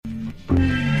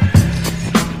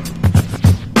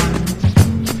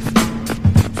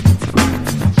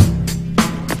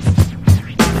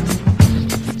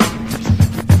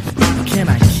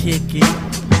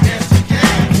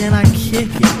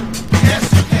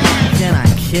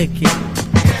kick it?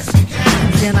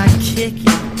 Can I kick it?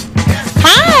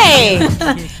 Hi.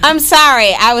 I'm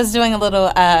sorry. I was doing a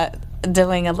little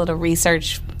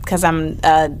research because I'm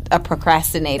a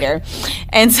procrastinator,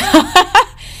 and so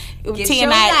T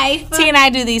and I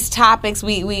do these topics.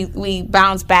 We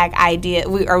bounce back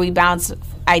we bounce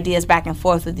ideas back and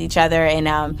forth with each other,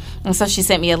 and so she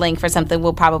sent me a link for something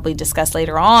we'll probably discuss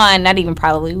later on. Not even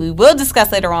probably, we will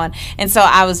discuss later on. And so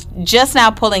I was just now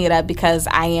pulling it up because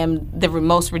I am the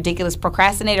most ridiculous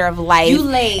procrastinator of life. You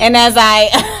late. And as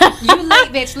you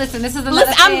late, bitch. Listen, this is another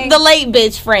thing. I'm the late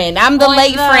bitch friend. I'm the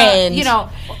late friend. You know,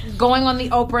 going on the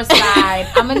Oprah side,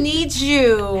 I'm going to need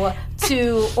you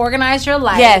to organize your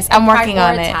life. Yes, I'm working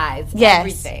on it. Yes.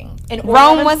 Everything.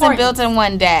 Rome wasn't built in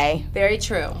one day. Very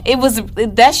true.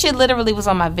 That shit literally was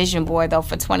on my vision board though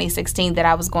for 2016, that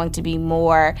I was going to be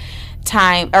more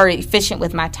efficient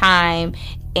with my time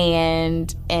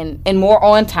and more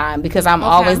on time, because I'm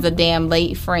always the damn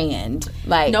late friend.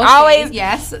 Like always.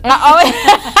 Yes.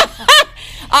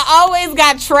 I always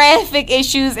got traffic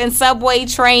issues and subway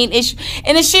train issues,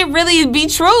 and the shit really be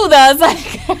true though. It's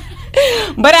like.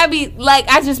 But I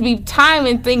just be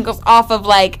timing things off of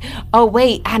like, oh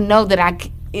wait, I know that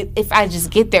if I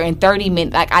just get there in 30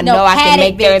 minutes, like I know I can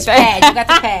make there in 30 minutes. You got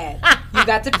to pad. You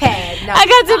got to pad. No, I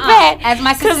got to pad. As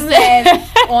my sister says,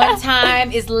 on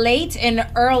time is late and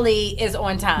early is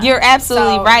on time. You're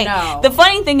absolutely right. No. The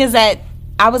funny thing is that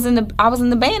I was in the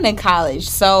band in college,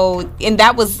 and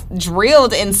that was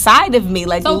drilled inside of me,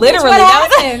 like so literally. Bitch,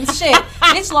 what happened? Shit,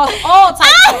 bitch lost all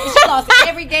types of. She lost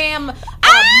every damn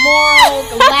moral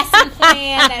lesson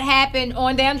plan that happened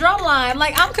on damn Drumline.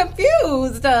 Like, I'm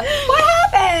confused. What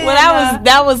happened? Well,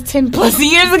 that was 10 plus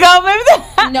years ago, baby.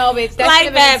 No, bitch, that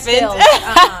life happened.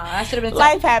 That should have been.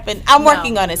 Life happened. I'm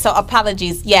working on it. So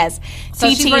apologies. Yes. So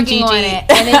she's working on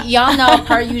it, and then y'all know,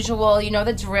 per usual, you know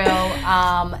the drill.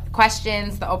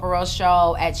 Questions, the Oprah Rose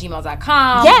Show at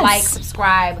gmail.com. Yes. Like,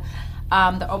 subscribe,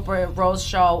 the Oprah Rose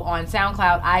Show on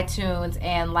SoundCloud, iTunes,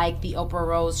 and like the Oprah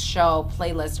Rose Show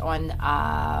playlist on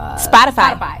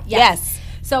Spotify. Yes.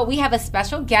 So we have a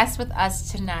special guest with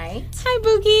us tonight. Hi,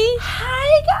 Boogie.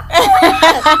 Hi,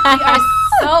 guys. We are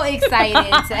so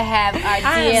excited to have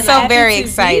our dear. So very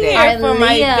excited for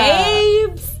my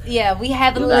babes. Yeah, we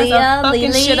have you Leah. Guys are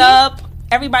fucking shit up.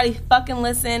 Everybody fucking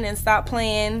listen and stop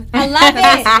playing. I love it.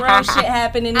 There's real shit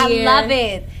happening here. I love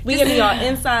it. We give you our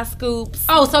inside scoops.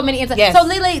 Oh, so many inside. Yes. So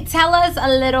Lily, tell us a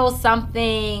little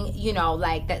something, you know,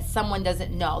 like that someone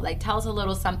doesn't know. Like, tell us a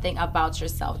little something about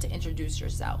yourself to introduce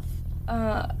yourself.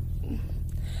 I'm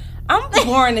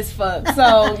boring as fuck,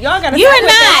 so y'all gotta. You stop are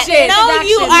with that not. shit. No,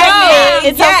 you are not.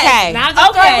 It's okay.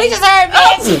 Okay. We just heard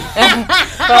bitch.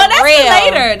 Well, that's real. for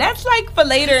later. That's like for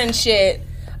later and shit.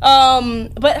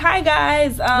 But hi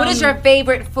guys. What is your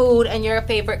favorite food and your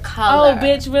favorite color? Oh,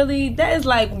 bitch, really? That is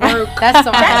like work. That's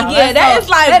so that is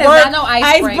like that work. Is not no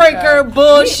icebreaker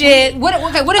bullshit. What is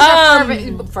your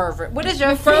favorite? What is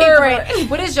your favorite?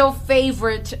 What is your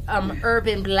favorite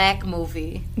urban black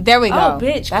movie? There we go. Oh,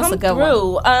 bitch, that's come a good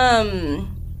through. one.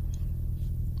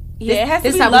 Yeah, it has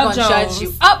this to be how Love we're gonna Jones. judge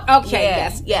you. Oh, okay,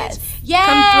 Yeah. yes. Come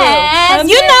through.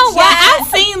 You know what? I've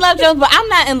seen Love Jones, but I'm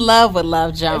not in love with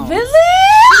Love Jones. Really?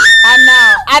 I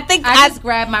know. I think I just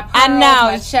grabbed my pearls, I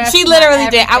know. my chest, She literally my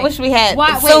did. I everything. wish we had.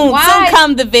 Why- wait, soon why?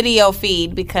 come the video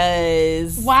feed,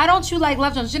 because. Why don't you like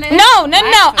Love Jones? No.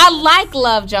 I like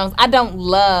Love Jones. I don't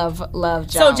love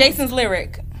Jones. So Jason's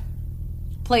lyric.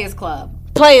 Players Club.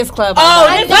 Players Club. Oh,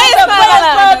 Players this is a Players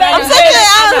Club. I'm such a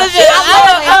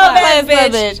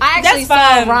bitch. I actually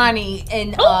saw Ronnie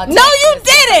in. No, you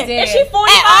didn't. Is she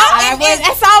 45?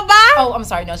 That's all by. Oh, I'm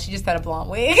sorry. No, she just had a blonde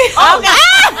wig.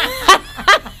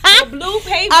 The blue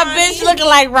paper. A bitch looking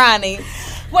like Ronnie.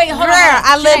 Wait, hold Girl, on.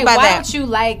 I live Jay, by why that. don't you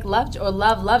like Love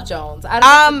Jones? I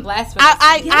don't know. Blasphemous.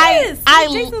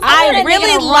 I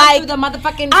really like the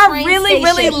motherfucking. I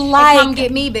really like. Come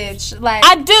get me, bitch. Like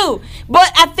I do, but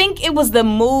I think it was the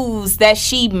moves that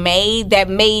she made that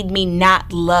made me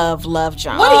not love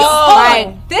Jones. What are you?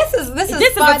 Like, this is a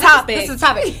topic. This is a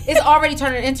topic. It's already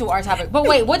turning into our topic. But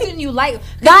wait, what didn't you like? 'Cause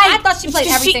Like, I thought she played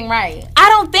everything right. I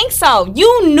don't think so.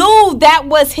 You knew that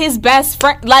was his best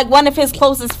friend, like one of his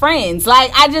closest friends.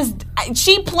 Like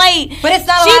she played, But it's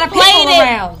not a lot of people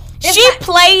around. She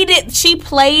played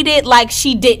it like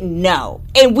she didn't know,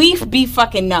 and we be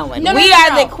fucking knowing. No, we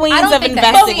are the queens of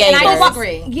investigators. I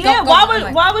disagree. Yeah,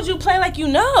 why would you play like you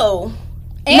know?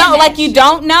 No, like you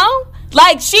don't know.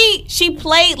 Like she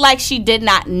played like she did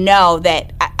not know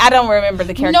that. I don't remember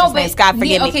the character's name. God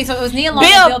forgive me. Okay, so it was Nia Long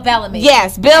and Bill Bellamy.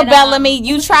 Yes, Bill Bellamy.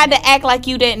 You tried to act like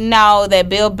you didn't know that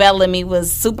Bill Bellamy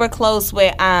was super close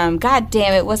with God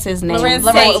damn it, what's his name? Lorenz.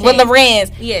 With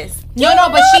Lorenz. Yes.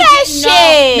 But she didn't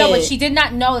know. No, but she did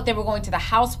not know that they were going to the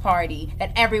house party.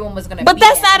 That everyone was going to. But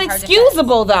that's not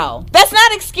excusable, though. That's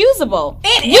not excusable.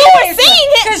 You were seeing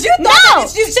it because you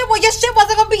thought your shit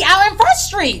wasn't going to be out in Front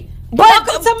Street. But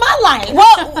welcome to my life.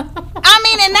 Well, I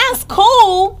mean, and that's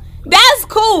cool. That's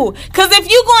cool. Because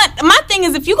my thing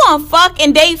is, if you're going to fuck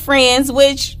and date friends,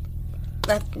 which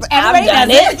everybody does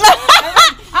it.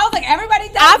 I was like, everybody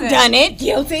does it. I've done it.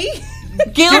 Guilty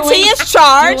is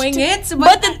charged. Doing it.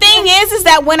 But the thing is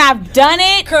that when I've done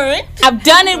it, I've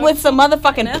done it with some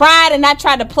motherfucking pride, and I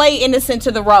tried to play innocent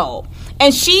to the role.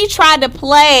 And she tried to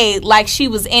play like she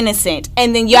was innocent,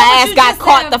 and then your ass got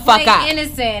caught the fuck out.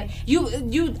 Innocent. You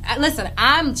listen.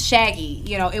 I'm Shaggy.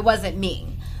 It wasn't me.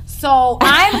 So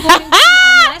I'm going to,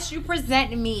 unless you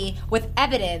present me with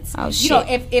evidence. Oh,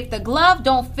 shit. If the glove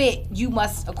don't fit, you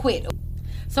must acquit.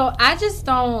 So I just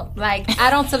don't I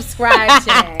don't subscribe to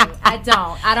that. I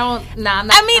don't. No, I'm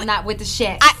not with the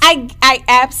shit. I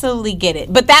absolutely get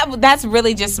it, but that's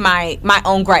really just my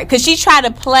own gripe, because she tried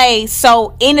to play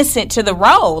so innocent to the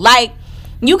role. Like,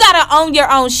 you gotta own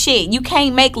your own shit. You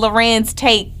can't make Lorenz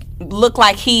Tate look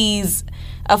like he's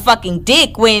a fucking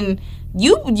dick when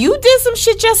you did some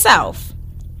shit yourself.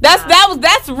 That's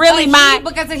really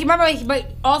because he remember,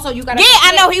 but also you gotta. Yeah,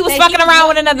 I know he was fucking around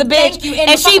with another bitch,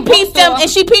 and she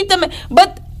peeped him.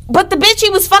 But the bitch he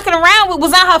was fucking around with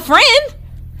was not her friend.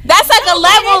 That's like a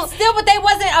level still, but they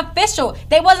wasn't official.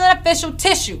 They wasn't official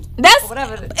tissue. That's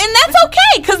whatever, and that's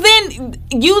okay. Because then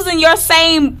using your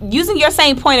same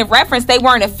point of reference, they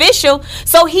weren't official,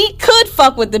 so he could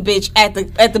fuck with the bitch at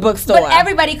the bookstore. But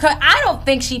everybody could. I don't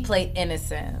think she played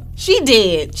innocent. She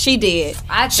did. She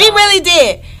really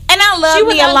did. And I love she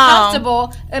was me alone.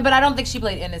 Uncomfortable, but I don't think she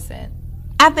played innocent.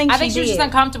 I think she was just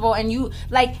uncomfortable, and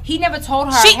he never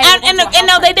told her. And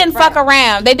no, they didn't fuck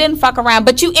around. They didn't fuck around,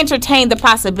 but you entertained the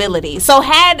possibility. So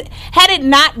had it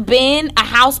not been a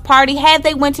house party, had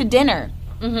they went to dinner,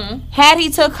 had he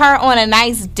took her on a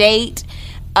nice date,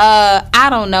 I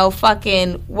don't know,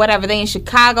 fucking whatever, they in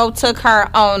Chicago, took her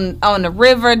on the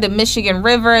river, the Michigan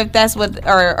River, if that's what,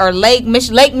 or Lake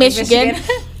Michigan.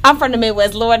 I'm from the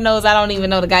Midwest. Lord knows I don't even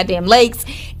know the goddamn lakes.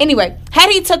 Anyway, had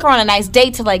he took her on a nice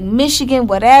date to like Michigan,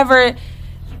 whatever,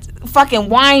 fucking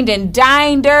wined and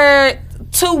dined her,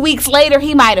 2 weeks later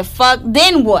he might have fucked,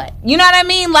 then what? You know what I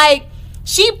mean? Like,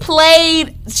 she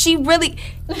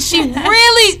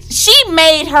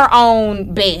made her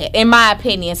own bed, in my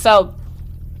opinion. So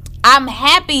I'm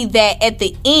happy that at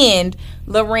the end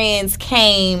Lorenz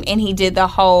came and he did the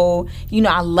whole,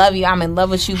 I love you, I'm in love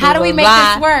with you. How do we make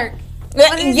this work?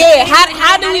 Yeah,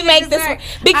 how do we make this work?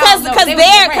 Because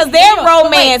their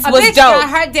romance was dope. Got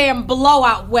her damn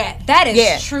blowout wet. That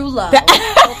is true love. Okay?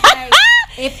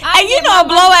 A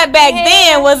blowout back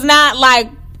then was not like.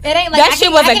 It ain't like I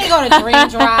can't go to Dream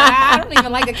Dry. I don't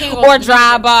even like or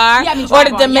Dry Bar, or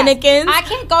the Dominicans. Yes. I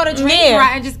can't go to Dream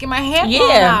Dry and just get my hair blown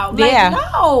out.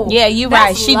 No. Yeah, you're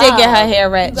right. She did get her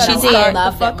hair wet. She did.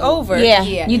 The fuck over. Yeah,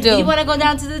 you do. You want to go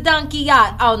down to the Donkey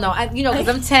Yacht? Oh no, because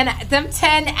them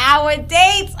 10-hour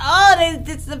dates. Oh,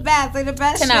 it's the best. They're the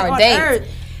best 10-hour dates. On earth.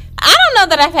 I don't know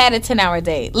that I've had a 10-hour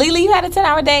date. Lily, you had a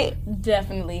 10-hour date?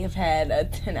 Definitely have had a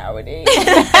 10-hour date.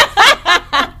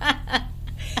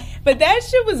 But that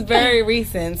shit was very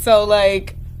recent. So,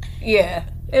 it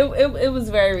was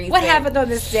very recent. What happened on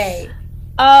this day?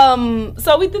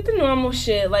 So we did the normal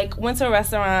shit, went to a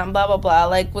restaurant, blah, blah, blah,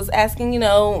 was asking,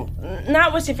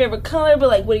 not what's your favorite color,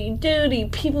 but, what do you do? Do you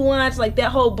people watch?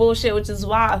 That whole bullshit, which is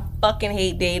why I fucking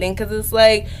hate dating, because it's just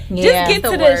get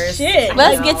to the shit.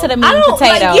 Let's get to the meat and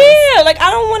potatoes. I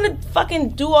don't want to fucking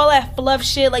do all that fluff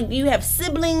shit. Do you have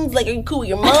siblings? Are you cool with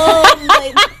your mom?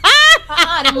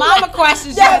 The mama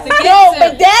questions. But that's it.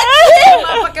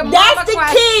 That's the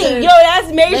key. Yo,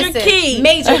 that's major key.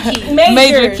 Major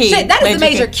key. Shit, that is the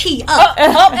major key. Up.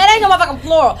 That ain't no motherfucking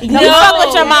plural. You fuck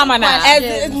with your mama now.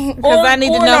 Because I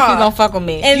need to know if you gonna fuck with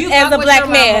me. And as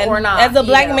a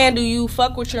black man, do you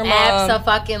fuck with your mom?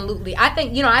 Absolutely. I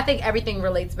think everything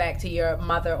relates back to your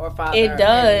mother or father. It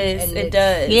does. It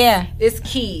does. Yeah. It's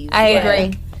keys. I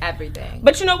agree. Everything.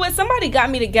 But you know what? Somebody got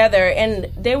me together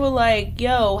and they were like,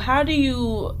 yo, how do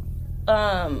you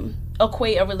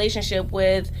equate a relationship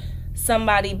with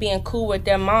somebody being cool with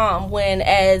their mom when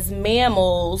as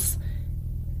mammals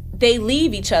they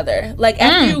leave each other?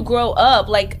 After you grow up,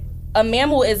 a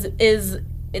mammal is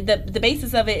the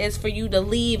basis of it is for you to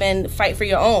leave and fight for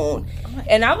your own.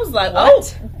 And I was like,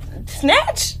 what?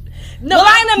 Snatch? No,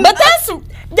 but that's it's rude.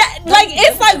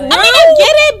 I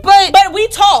get it, but we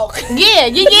talk. Yeah.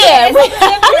 we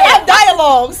have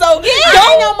dialogue. So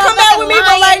don't come out with me,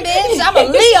 bitch. I'm a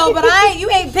Leo, but you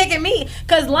ain't picking me.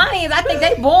 Because lions, I think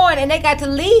they born and they got to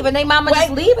leave, and they mama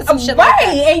just leave or some shit like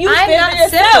that. And you I'm not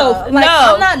yourself. Simba. Like,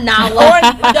 I'm not Nala.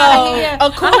 No,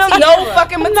 Akuna, no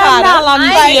fucking Matata.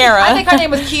 I think her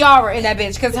name was Kiara in that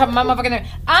bitch because my motherfucking name.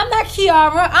 I'm not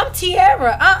Kiara. I'm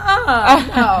Tiara.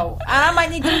 No. I might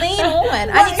need to lean on.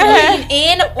 I need to lean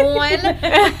in, on,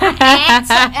 at,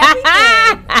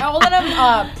 everything. All of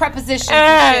them prepositions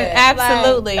and shit.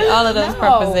 Absolutely. Like, all of those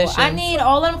prepositions. I need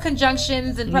all of them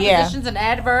conjunctions and prepositions and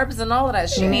adverbs and all of that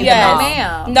shit.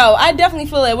 Yes. No, I definitely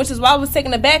feel it, which is why I was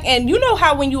taken aback. And you know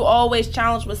how when you always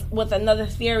challenge with another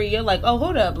theory, you're like, oh,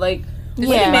 hold up, like,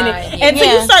 wait a minute.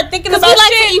 Until you start thinking about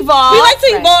shit. We like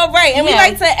to evolve, right. And we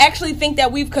like to actually think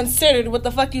that we've considered what the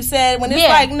fuck you said. When it's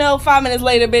like, no, 5 minutes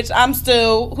later, bitch, I'm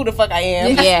still who the fuck I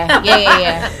am.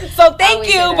 Yeah. So thank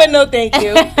you, but no thank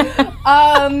you.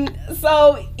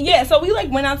 So we like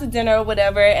went out to dinner or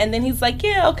whatever. And then he's like,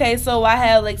 yeah, okay. So I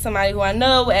have like somebody who I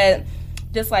know at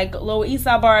just like Lower East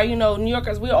Side bar, you know, New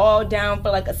Yorkers, we're all down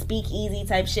for like a speakeasy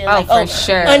type shit. Oh, like, for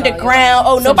sure. Underground.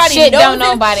 Some nobody shit knows. Don't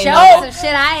nobody know. Some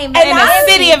shit I ain't in a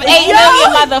city of 8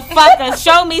 million motherfuckers.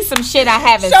 Show me some shit I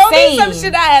haven't seen. Show me some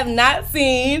shit I have not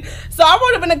seen. So I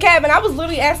rode up in the cab and I was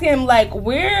literally asking him, like,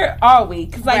 where are we?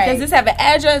 Because, like, does this have an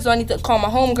address? Do I need to call my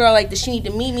homegirl? Like, does she need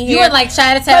to meet me here? You were like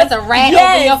trying to tell us a rat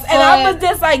over your foot. And I was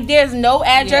just like, there's no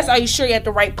address. Are you sure you're at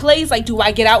the right place? Like, do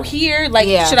I get out here? Like,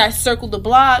 should I circle the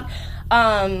block?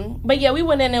 But yeah, we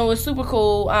went in and it was super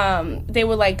cool. They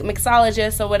were like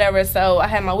mixologists or whatever, so I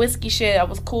had my whiskey shit. I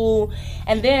was cool.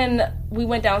 And then we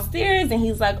went downstairs and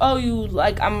he's like, oh, you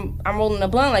like I'm rolling a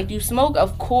blunt, like, do you smoke?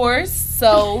 Of course.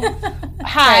 So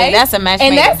hi. Hey, that's a match made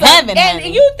in heaven. And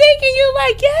you thinking you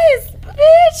like, yes,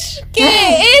 bitch,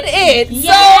 get it.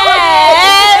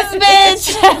 Yes,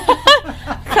 bitch.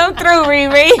 Come through,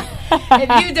 Riri.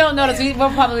 If you don't notice,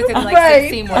 we'll probably say like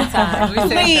 16 more times.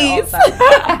 Please.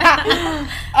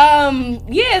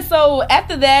 Yeah, so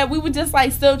after that, we were just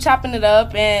like still chopping it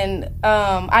up, and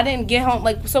I didn't get home,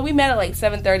 like, so we met at like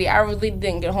 7:30. I really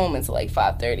didn't get home until like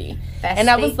 5:30. And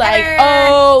I was like,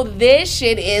 oh, this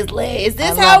shit is lit. Is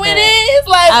this how it is?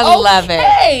 Like, I love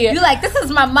it. You like, this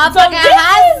is my motherfucking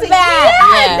husband.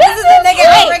 Yeah. This is the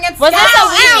nigga bringing. Was this a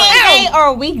weekday or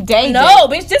a weekday? No,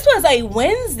 bitch, this was a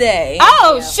Wednesday.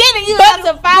 Oh, shit. And you got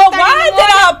to 5:30. But why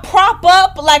did I prop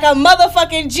up like a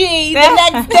motherfucking G the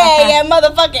next day at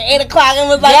motherfucking 8 o'clock and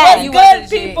was like,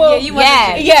 what's good, people?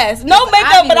 Yes. No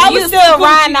makeup, but I was still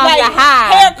riding on the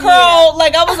high. Hair curl.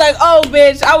 Like, I was like, oh,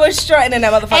 bitch, I was strutting in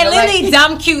that motherfucker. And Lily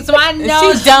dumb cute, so I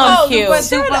know she's dumb cute.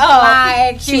 Super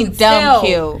fly, she's dumb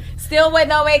cute. Still with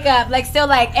no makeup. Like, still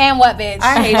like, and what, bitch?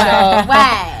 I hate y'all.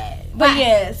 Why? But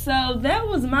yeah, so that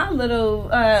was my little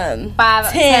 10,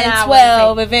 10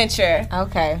 12 adventure.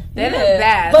 Okay. That is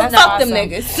bad. But fuck them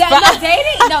niggas.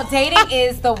 Dating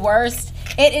is the worst.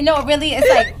 It really is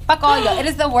like, fuck all y'all. It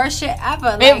is the worst shit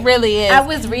ever. Like, it really is. I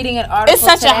was reading an article. It's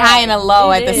such a high and a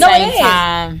low at the same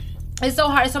time. It's so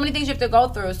hard. So many things you have to go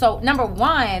through. So number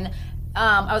one,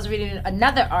 I was reading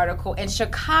another article in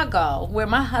Chicago, where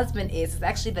my husband is. It's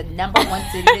actually the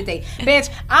 #1 city to date. Bitch,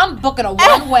 I'm booking a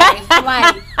one-way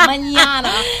flight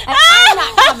mañana, and I'm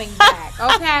not coming back.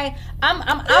 Okay, I'm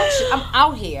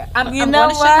out here. I'm going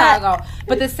to Chicago.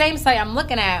 But the same site I'm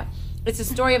looking at, it's a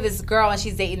story of this girl, and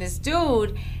she's dating this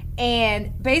dude.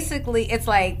 And basically, it's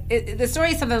like the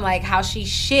story is something like how she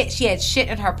had shit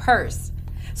in her purse.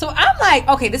 So I'm like,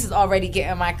 okay, this is already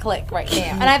getting my click right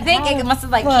now. And I think it must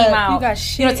have like came out.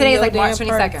 Today is like March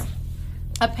 22nd.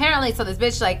 Apparently, so this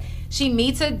bitch, like, she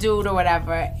meets a dude or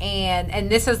whatever,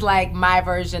 and this is like my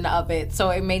version of it, so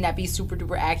it may not be super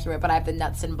duper accurate, but I have the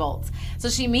nuts and bolts. So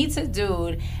she meets a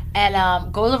dude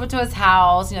and goes over to his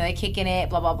house, you know, they're kicking it,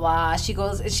 blah blah blah.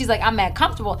 She's like, I'm mad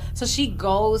comfortable. So she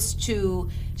goes to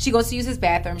use his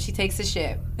bathroom, she takes a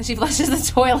shit, and she flushes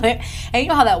the toilet, and you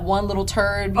know how that one little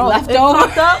turd be left over?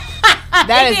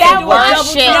 That is the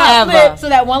worst shit ever. So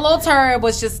that one little turd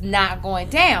was just not going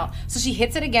down. So she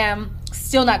hits it again,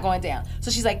 still not going down.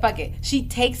 So she's like, fuck it. She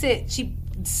takes it, she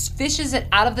fishes it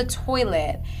out of the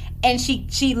toilet, and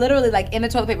she literally, like, in the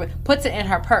toilet paper, puts it in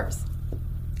her purse.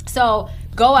 So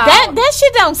go out. That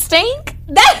shit don't stink.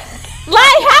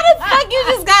 Like, how the fuck you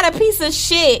just got a piece of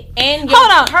shit in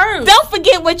your purse? Don't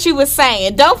forget what you were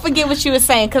saying.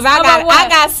 Because I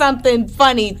got something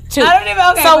funny too. I don't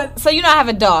even. So you know I have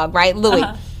a dog, right, Louis.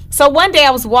 So one day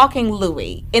I was walking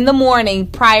Louis in the morning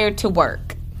prior to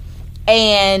work,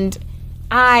 and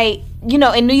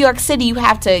in New York City, you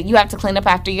have to clean up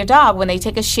after your dog. When they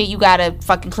take a shit, you gotta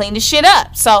fucking clean the shit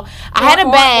up. So I had a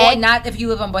bag. Or not if you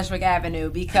live on Bushwick Avenue,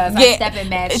 because I step in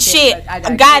mad shit.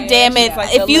 God damn it!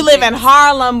 Like if you live in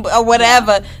Harlem or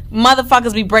whatever,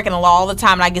 motherfuckers be breaking the law all the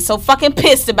time, and I get so fucking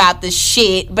pissed about this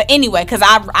shit. But anyway, because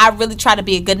I really try to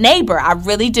be a good neighbor. I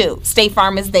really do. State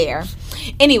Farm is there.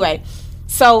 Anyway,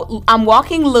 so I'm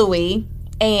walking Louis,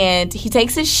 and he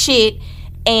takes his shit,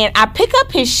 and I pick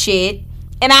up his shit.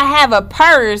 And I have a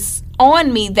purse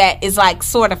on me that is like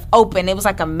sort of open. It was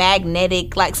like a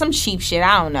magnetic, like some cheap shit.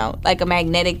 I don't know. Like a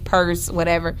magnetic purse,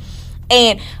 whatever.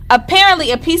 And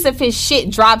apparently a piece of his shit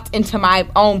dropped into my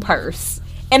own purse.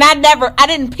 And I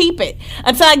didn't peep it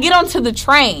until I get onto the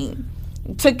train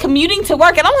to commuting to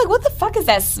work. And I'm like, what the fuck is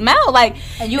that smell? Like,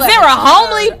 is there a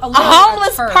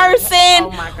homeless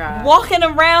person walking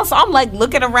around? So I'm like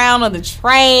looking around on the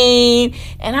train.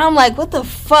 And I'm like, what the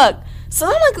fuck? So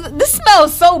I'm like, this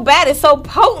smells so bad. It's so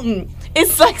potent.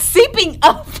 It's like seeping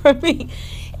up for me.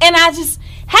 And I just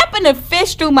happened to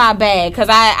fish through my bag because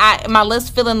my lips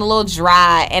feeling a little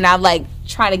dry. And I'm like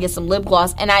trying to get some lip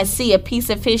gloss. And I see a piece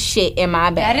of his shit in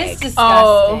my bag. That is disgusting.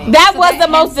 Oh, that was the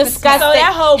most disgusting. So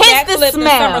that whole backflip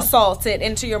and somersaulted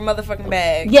into your motherfucking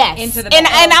bag. Yes. Into the bag.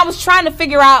 And I was trying to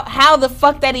figure out how the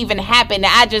fuck that even happened.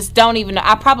 I just don't even know.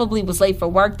 I probably was late for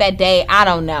work that day. I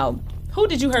don't know. Who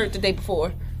did you hurt the day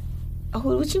before?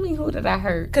 What you mean, who did I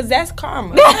hurt? Because that's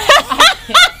karma.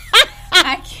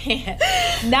 I can't.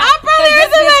 I probably is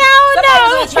somebody I don't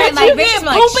know. Like, bitch,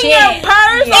 pooping your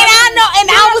purse. And I know, and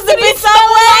I was the bitch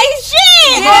subway. Shit.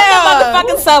 On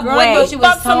the motherfucking subway.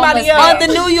 Fuck somebody else. On the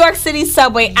New York City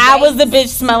subway, I was the bitch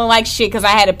smelling like shit because I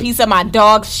had a piece of my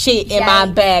dog's shit in my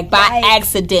bag by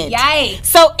accident. Yikes.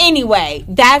 So anyway,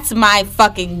 that's my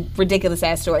fucking ridiculous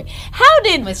ass story. How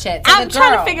did I'm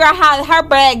trying to figure out how her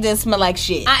bag didn't smell like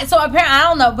shit. So apparently, I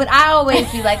don't know, but I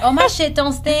always be like, oh, my shit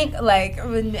don't stink. Like,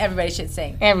 everybody should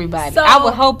stink. Everybody. So, I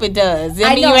would hope it does.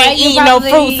 I mean, know, you ain't eating no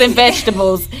fruits and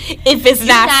vegetables if it's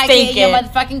not stinking. Your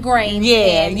motherfucking grains.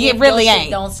 Yeah, you really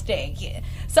ain't. Don't stink. Yeah.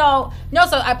 So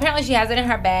apparently she has it in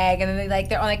her bag, and then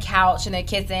they're on the couch and they're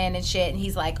kissing and shit, and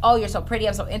he's like, oh, you're so pretty,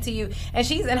 I'm so into you. And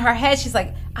she's in her head, she's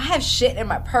like, I have shit in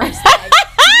my purse. Like,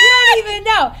 you don't even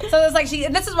know. So it's like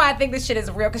and this is why I think this shit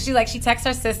is real, because she texts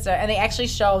her sister, and they actually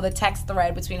show the text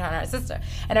thread between her and her sister.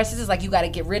 And her sister's like, you got to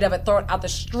get rid of it, throw it out the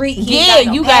street.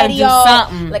 You got to do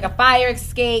something. Like a fire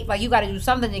escape. Like, you got to do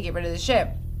something to get rid of the shit.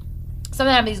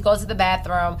 Sometimes he goes to the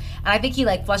bathroom, and I think he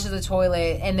like flushes the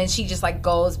toilet, and then she just like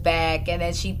goes back, and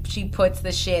then she puts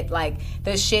the shit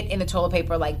in the toilet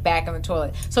paper like back in the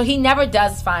toilet. So he never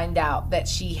does find out that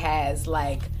she has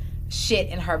like shit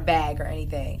in her bag or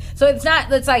anything. So it's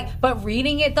like, but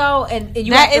reading it though, and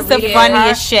you that have to is the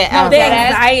funniest shit ever. The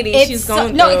anxiety she's going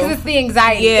through. No, because it's the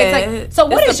anxiety. Yeah. It's like, so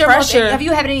what is your pressure? Have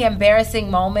you had any embarrassing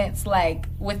moments like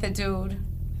with a dude?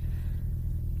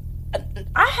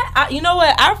 You know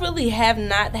what? I really have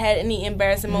not had any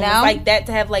embarrassing moments like that,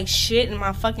 to have like shit in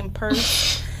my fucking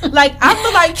purse. Like, I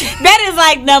feel like that is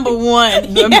like number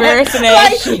one embarrassing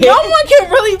ass shit. No one can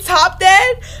really top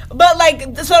that. But like,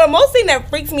 so the most thing that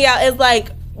freaks me out is like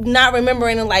not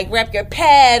remembering to like wrap your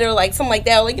pad or like something like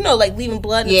that, or like, like leaving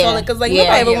blood in the toilet, because like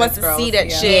nobody ever wants to see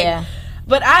that shit. Yeah.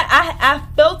 But I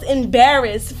felt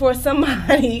embarrassed for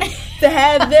somebody to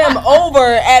have them over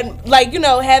at, like,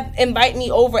 invite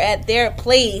me over at their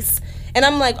place. And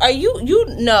I'm like, are you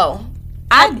no.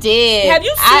 I did. Have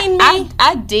you seen me?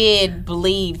 I did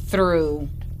bleed through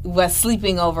was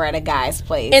sleeping over at a guy's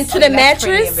place. Into the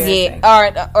mattress?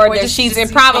 Yeah. Or their sheets.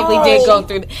 It probably did go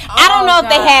through. I don't know if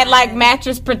they had like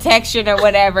mattress protection or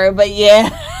whatever, but yeah.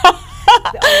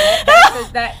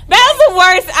 That was the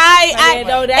worst.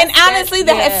 And honestly,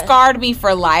 that has scarred me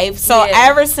for life. So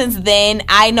ever since then,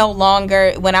 I no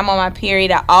longer, when I'm on my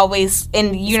period, I always,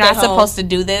 and you're not supposed to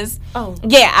do this. Oh,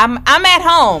 yeah, I'm at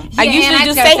home. I usually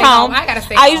do stay home.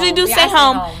 I usually do stay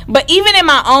home. But even in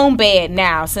my own bed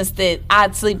now, since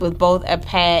I'd sleep with both a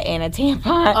pad and a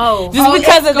tampon. Just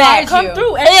because of that,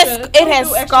 it has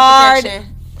scarred.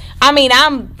 I mean,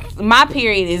 my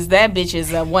period is that bitch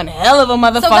is one hell of a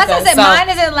motherfucker. So that's what I said. Mine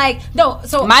isn't like, no.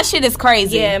 So my shit is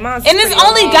crazy. Yeah, mine's and it's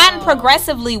only gotten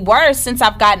progressively worse since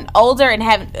I've gotten older and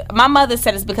my mother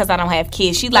said it's because I don't have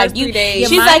kids. She's like, you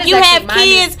have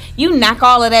kids, you knock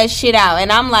all of that shit out.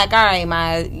 And I'm like, all right,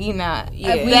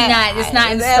 it's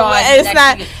not installed. It's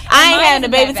not. I ain't having a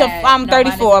baby till I'm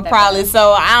 34 probably.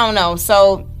 So I don't know.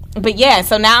 So. But yeah,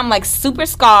 so now I'm like super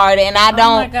scarred, and I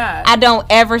don't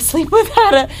ever sleep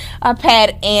without a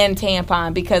pad and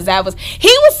tampon, because he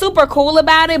was super cool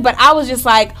about it, but I was just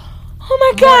like, Oh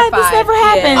my God, this never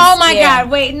happened. Oh my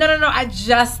God, wait, no. I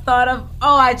just thought of,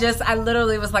 I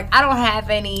literally was like, I don't have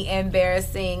any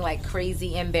embarrassing, like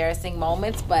crazy embarrassing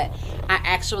moments, but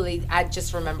I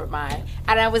just remembered mine.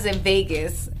 And I was in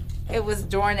Vegas. It was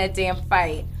during that damn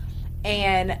fight.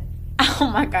 And oh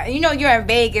my God, you're in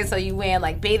Vegas, so you wearing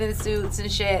like bathing suits and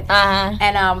shit.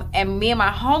 And me and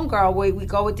my homegirl, we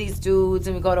go with these dudes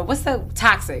and we go to, what's the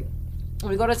Toxic?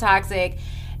 We go to Toxic.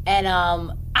 And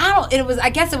I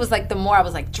guess it was like the more I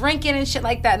was like drinking and shit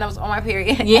like that, and I was on my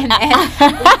period. Yeah. And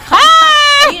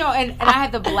I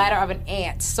have the bladder of an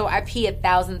ant, so I pee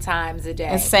 1,000 times a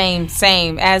day. Same,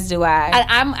 as do I.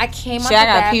 And I came out the bathroom.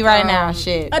 I gotta pee right now,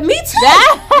 shit. Me too.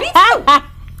 Me too.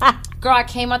 Girl, I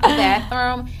came out the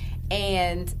bathroom,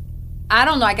 and I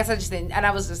don't know, I guess I just didn't, and I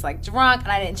was just like drunk,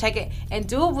 and I didn't check it, and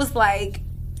dude was like,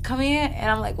 come here, and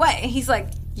I'm like, what? And he's like,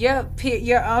 your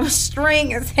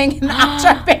string is hanging out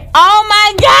your face. Oh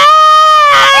my God!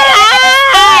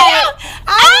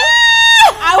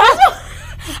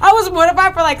 I was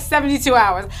mortified for like 72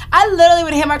 hours. I literally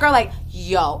would hit my girl like,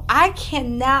 yo, I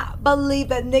cannot believe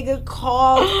that nigga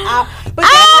called out. But then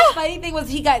the funny thing was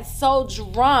he got so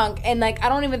drunk and like I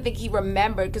don't even think he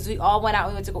remembered because we all went out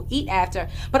and we went to go eat after.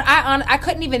 But I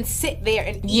couldn't even sit there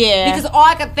and eat because all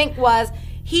I could think was,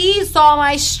 he saw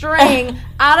my string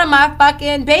out of my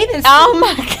fucking bathing suit. Oh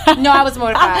my God. No, I was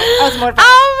mortified.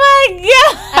 Oh my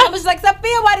God. And I was like,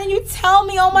 Sophia, why didn't you tell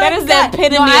me? Oh my God. That is the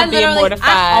epitome of being mortified.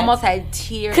 I almost had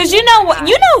tears. Because you know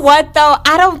what though?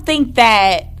 I don't think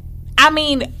that, I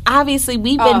mean, obviously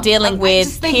we've been dealing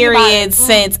with periods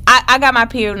since I got my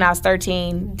period when I was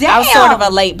 13. Damn. I was sort of a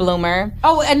late bloomer.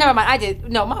 Oh, and never mind.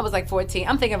 Mine was like 14.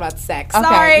 I'm thinking about sex. Okay.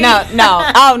 Sorry. No.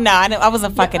 Oh no, I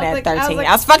wasn't fucking at 13.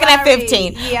 I was fucking at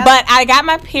 15. Yep. But I got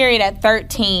my period at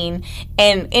 13,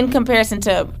 and in comparison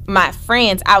to my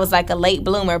friends, I was like a late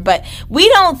bloomer. But we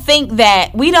don't think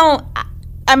that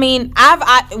I mean,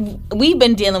 we've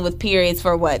been dealing with periods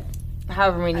for what?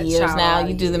 However many years now,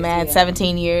 you do the math,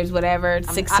 17 years, whatever,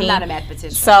 16. I'm not a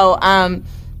mathematician. So,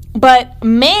 but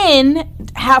men,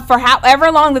 for however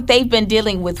long that they've been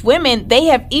dealing with women, they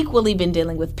have equally been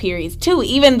dealing with periods too,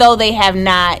 even though they have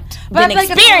not been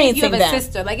experiencing them. If you have a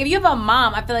sister, like if you have a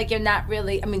mom, I feel like you're not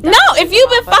really. I mean, no. If you've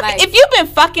been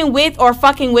fucking with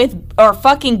fucking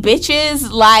bitches,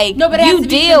 like you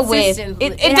deal with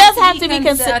it does have to be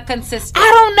consistent.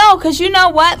 I don't know, because you know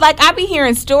what? Like I be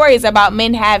hearing stories about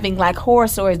men having like horror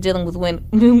stories dealing with women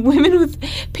with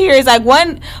periods. Like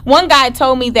one guy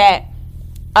told me that.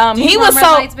 He was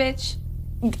so. Lights, bitch?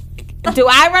 Do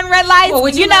I run red lights? Well,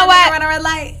 would you know what? Run a red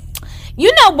light? You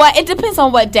know what? It depends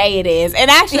on what day it is. And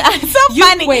actually, it's so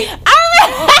funny. Wait.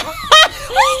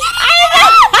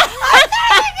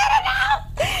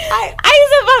 I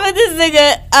used to fuck with this nigga.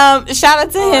 Shout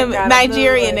out to him, God,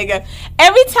 Nigerian nigga.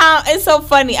 Every time, it's so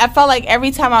funny. I felt like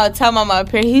every time I would tell my mom up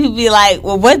here, he would be like,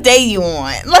 "Well, what day you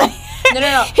want?" Like.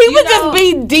 No. He would just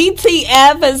be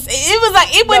DTF. It was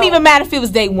like it wouldn't even matter if it was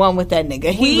day one with that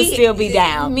nigga. He would still be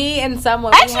down. Me and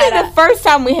someone. Actually, the first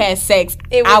time we had sex,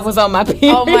 I was on my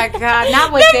period. Oh my God!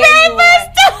 Not with the very first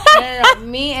time. No.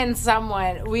 Me and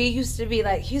someone. We used to be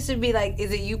like. Is it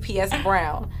UPS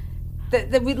Brown?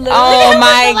 That we literally. Oh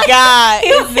my God!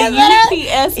 It's the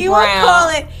UPS Brown. You would call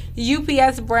it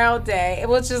UPS Brown Day. It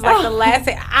was just like the last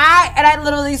day. I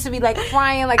literally used to be like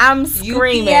crying, like I'm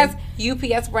screaming.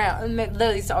 UPS Brown, and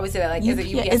literally used to always say that, like,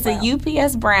 it's a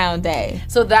UPS Brown Day.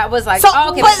 So that was like,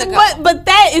 but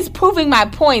that is proving my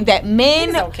point that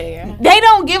men don't care. They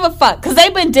don't give a fuck because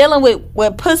they've been dealing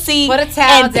with pussy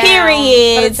and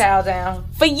periods. Put a towel down.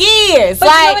 For years. But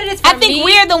like, you know what it is for I think me?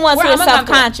 We're the ones who are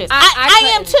self-conscious.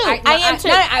 I am too. I am too.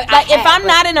 Like, if I'm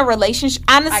not in a relationship,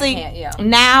 honestly,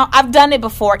 now, I've done it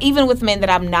before, even with men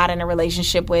that I'm not in a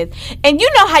relationship with. And you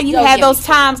know how you have those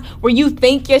times where you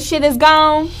think your shit is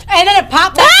gone? And then it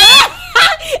pops back up.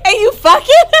 And you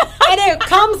fucking. And then it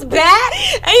comes back.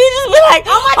 And you just be like,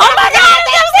 oh my God.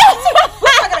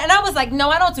 And I was like, no,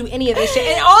 I don't do any of this shit.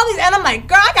 And I'm like,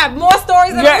 girl, I got more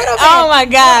stories than a little bit. Oh my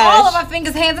God. All of my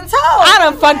fingers, hands, and toes. I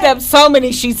done fucked up so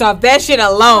many sheets off that shit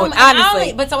alone,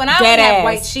 honestly. But so when I only have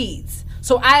white sheets,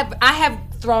 so I have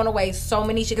thrown away so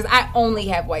many sheets because I only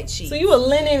have white sheets. So you a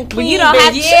linen queen? You don't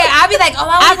have. Yeah, I'd be like,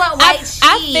 I want white sheets.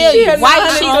 I feel you, white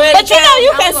sheets. But you know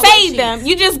you can save them.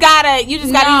 You just gotta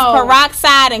use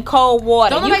peroxide and cold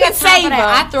water. Don't you can save them.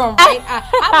 I throw them right.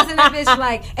 I was in that bitch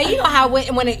like, and you know how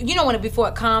when it before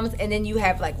it comes, and then you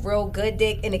have like real good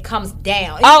dick and it comes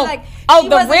down.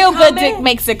 The real good dick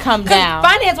makes it come down.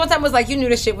 Finance one time was like, you knew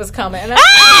this shit was coming, and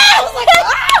I was like, oh.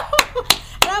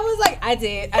 And I was like, I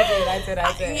did. Yeah,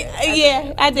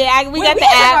 I did. We got the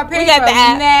app. We got the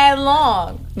app. Mad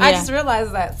long. Yeah. I just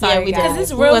realized that. Sorry, yeah, we guys. did.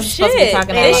 It's real shit.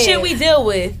 It's shit we deal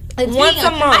with. Once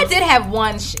a month. I did have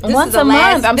one. Once a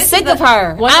month. I'm sick of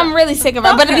her. I'm really sick of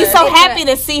her. But I'd be so happy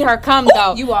to see her come,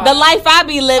 though. You are. The life I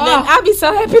be living, I'd be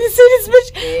so happy to see this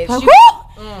bitch. Like, woo!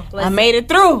 I made it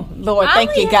through. Lord,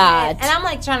 thank you, God. And I'm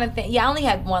like trying to think. Yeah, I only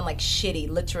had one like shitty,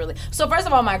 literally. So first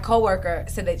of all, my coworker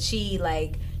said that she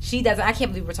doesn't. I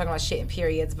can't believe we're talking about shit in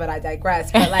periods, but I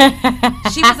digress. But like,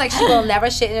 she was like, she will never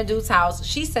shit in a dude's house.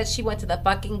 She said she went to the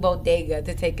fucking bodega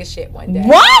to take a shit one day.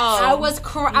 What? I was like,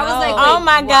 oh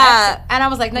my God. And I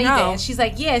was like, no, you didn't. She's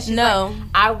like, yeah. She's like,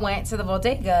 I went to the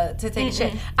bodega to take a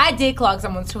shit. I did clog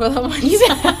someone's toilet one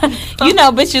time. You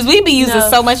know, bitches, we be using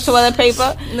so much toilet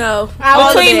paper. No.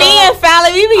 Between me and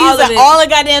Fallon, we be using all the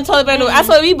goddamn toilet paper. That's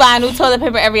why we buy new toilet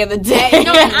paper every other day. You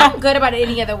know, I'm good about it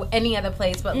any other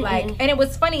place, but like, and it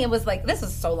was funny. It was like, this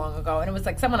was so long ago, and it was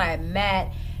like someone I had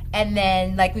met, and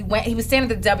then like we went. He was staying at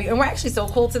the W, and we're actually so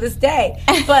cool to this day.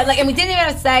 But like, and we didn't even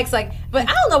have sex. Like, but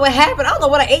I don't know what happened. I don't know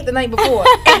what I ate the night before.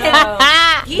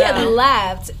 And he had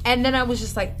left, and then I was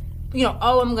just like, you know,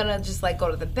 I'm gonna just like go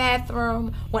to the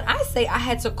bathroom. When I say I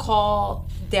had to call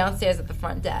downstairs at the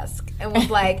front desk and was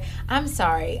like, I'm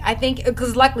sorry, I think,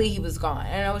 because luckily he was gone,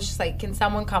 and I was just like, can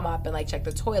someone come up and like check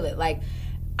the toilet? Like,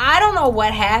 I don't know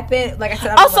what happened. Like I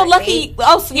said, so lucky.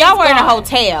 So y'all were in a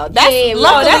hotel. That's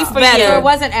luckily for better. you. So it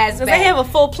wasn't as bad. They have a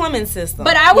full plumbing system.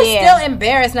 But I was still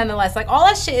embarrassed nonetheless. Like all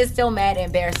that shit is still mad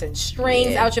embarrassing.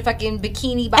 Strings out your fucking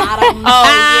bikini bottom.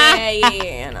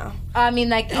 You know. I mean,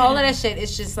 like all of that shit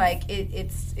is just like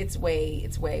it's way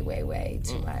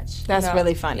too much. That's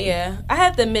really funny. Yeah, I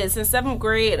have to admit, since 7th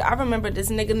grade, I remember this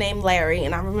nigga named Larry,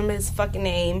 and I remember his fucking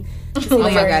name. Oh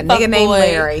my God, nigga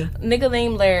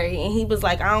named Larry, and he was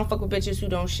like, I don't fuck with bitches who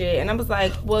don't shit, and I was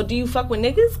like, well, do you fuck with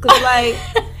niggas? Because like,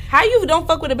 how you don't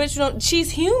fuck with a bitch who don't?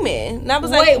 She's human. And I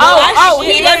was like, he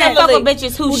doesn't fuck with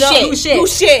bitches who shit. Who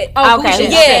shit? Oh, okay,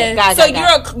 yeah. So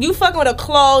you fucking with a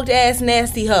clogged ass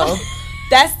nasty hoe.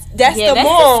 That's the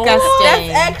moral.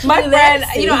 Disgusting. That's actually my friend.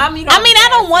 You know, I mean, I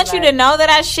don't want you to know that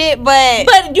I shit, but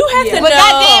you have to know. But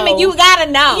goddamn it, you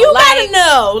gotta know. You gotta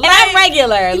know. And I'm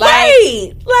regular,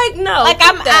 like no. Like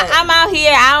I'm out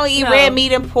here. I don't eat red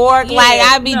meat and pork. Yeah, like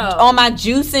I be on my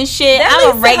juice and shit.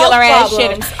 I'm a regular ass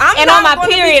shit. And on my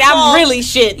period, I'm really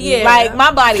shitting. Yeah. Like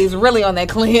my body is really on that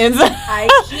cleanse. I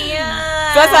can't.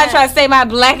 So that's why I try to stay my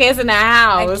black ass in the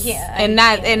house and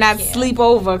not sleep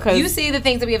over. Cause you see the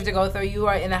things that we have to go through. You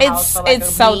are in the house for like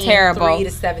it's so terrible. 3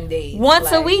 to 7 days.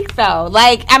 Once a week though.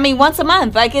 Like I mean once a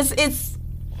month. Like it's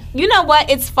you know what?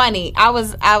 It's funny. I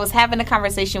was having a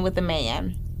conversation with a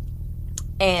man.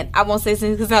 And I won't say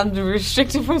things because I'm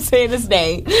restricted from saying his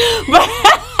name. But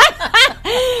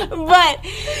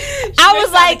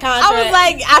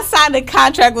I signed a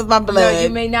contract with my blood. No,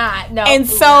 you may not. No. And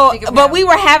so, but we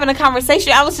were having a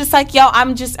conversation. I was just like, yo,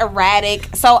 I'm just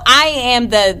erratic. So I am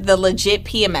the legit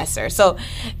PMSer. So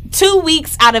 2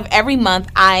 weeks out of every month,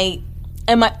 I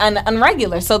am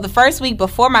unregular. So the first week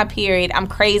before my period, I'm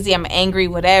crazy, I'm angry,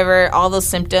 whatever, all those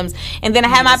symptoms. And then I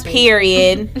have my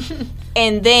period.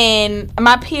 And then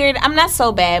my period, I'm not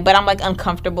so bad, but I'm like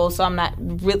uncomfortable, so I'm not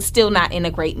still not in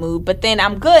a great mood. But then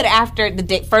I'm good after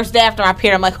the first day after my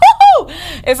period. I'm like, whoo,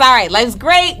 it's all right, life's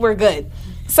great, we're good.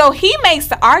 So he makes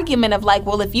the argument of like,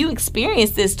 well, if you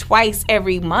experience this twice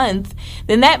every month,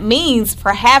 then that means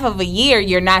for half of a year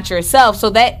you're not yourself. So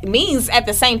that means at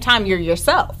the same time you're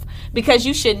yourself. Because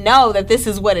you should know that this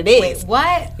is what it is. Wait, what?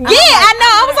 Yeah, I know.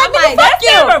 I was like, fuck you.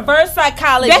 That's reverse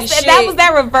psychology shit. That was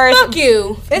that reverse. Fuck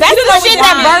you. That's the shit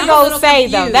that Virgos say,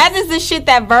 though. That is the shit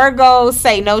that Virgos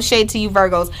say. No shade to you,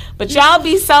 Virgos. But y'all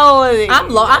be so...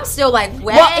 I'm still like...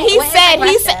 Well,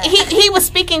 he was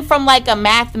speaking from like a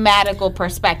mathematical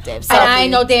perspective. So and I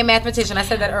ain't no damn mathematician. I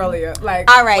said that earlier.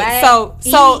 Like, all right, so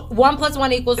 1 +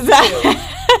 1 = 2.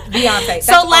 Beyonce. That's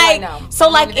all I know. So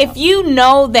like, if you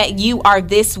know that you are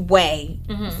this way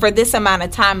for this amount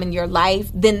of time in your life,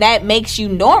 then that makes you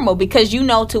normal because you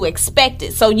know to expect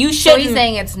it. So you shouldn't. So he's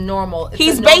saying it's normal.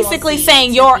 He's basically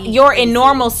saying your in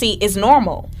normalcy is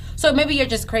normal. So maybe you're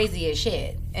just crazy as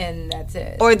shit, and that's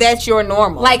it. Or that's your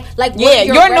normal. Like yeah,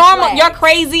 your normal. Flags? Your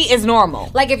crazy is normal.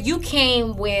 Like if you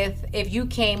came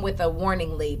with a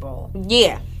warning label.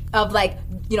 Yeah. Of like,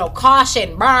 you know,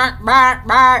 caution, burr, burr,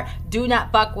 burr, do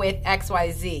not fuck with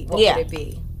XYZ. What would it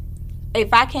be?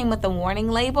 If I came with a warning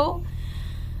label,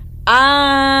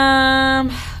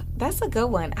 That's a good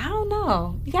one. I don't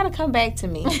know. You got to come back to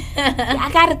me.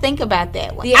 I got to think about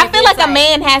that one. Yeah, I feel like a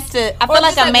man has to. I feel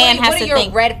like a man has to think. What are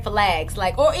your red flags?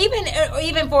 Like, or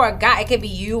even for a guy, it could be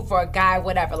you for a guy,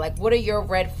 whatever. Like, what are your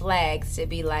red flags to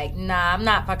be like, nah, I'm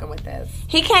not fucking with this.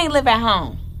 He can't live at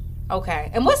home.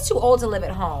 Okay, and what's too old to live at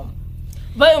home?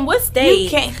 But in what state? You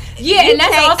can't. Yeah, and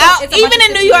that's also even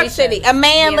in New York City, a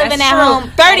man living at home,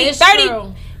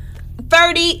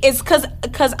 30 is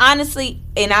because honestly,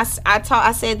 and I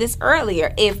said this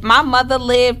earlier. If my mother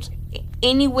lived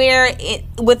anywhere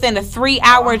within a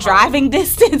 3-hour driving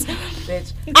distance,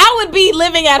 bitch, I would be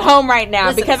living at home right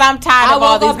now because I'm tired of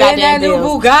all these goddamn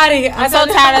bills. I'm so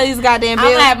tired of these goddamn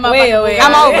bills. I'm over it.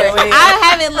 I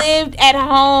haven't lived at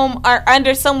home or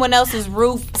under someone else's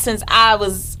roof since I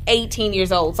was 18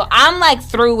 years old. So I'm like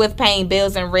through with paying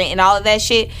bills and rent and all of that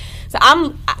shit. So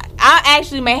I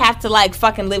actually may have to like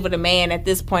fucking live with a man at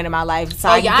this point in my life, so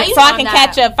I can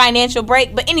catch a financial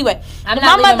break. But anyway,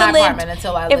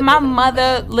 if my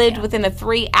mother lived within a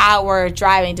 3-hour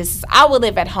driving distance, I would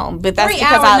live at home. But that's 3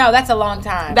 hours. No, that's a long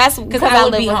time. That's because I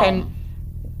live within.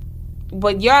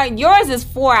 But yours is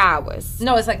 4 hours.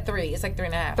 No, it's like 3. It's like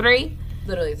 3.5. 3.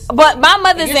 Literally. But my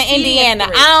mother's in Indiana.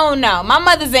 I don't know. My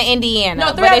mother's in Indiana.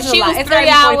 No, 3 hours. If she was 3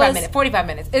 hours, 45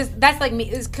 minutes. That's like me.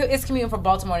 It's commuting from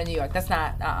Baltimore to New York. That's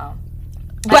not.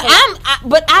 But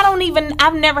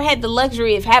I've never had the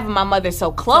luxury of having my mother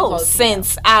so close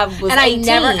since I was 18. And I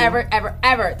never,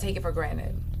 ever take it for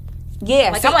granted.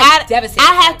 Yeah, like, so I'm like devastated.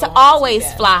 I have to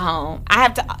always fly home. I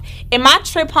have to, and my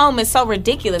trip home is so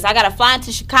ridiculous. I got to fly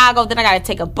into Chicago, then I got to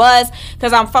take a bus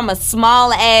because I'm from a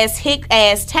small ass hick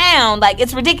ass town. Like,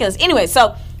 it's ridiculous. Anyway,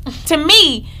 so to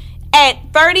me, at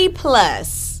 30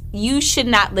 plus, you should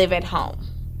not live at home.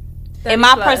 In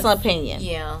my personal opinion.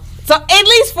 Yeah. So at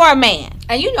least for a man,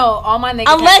 and you know, all my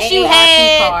niggas unless you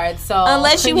had cards, so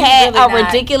unless you had really a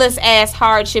ridiculous ass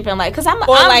hardship in life, because I'm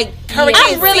like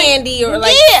Hurricane Sandy or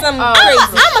like some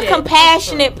crazy I'm a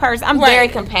compassionate person. I'm very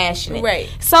compassionate, right?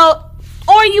 So,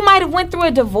 or you might have went through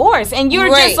a divorce and you're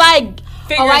just like.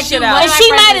 Shit out. And she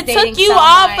might have took you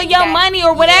off for your money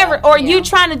or whatever, or you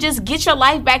trying to just get your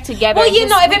life back together. Well, you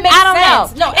know, if it makes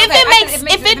sense. No,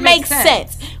 if it makes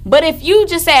sense. But if you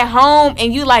just at home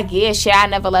and you like, yeah, shit, I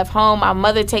never left home. My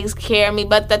mother takes care of me,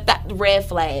 but the red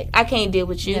flag. I can't deal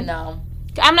with you. You know,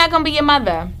 I'm not gonna be your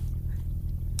mother.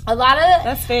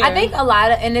 That's fair. I think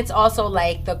and it's also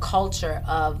like the culture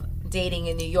of dating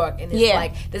in New York, and it's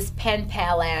like this pen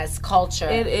pal ass culture.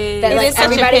 It is. That, like,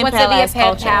 everybody wants to be a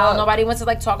pen culture. pal. Nobody wants to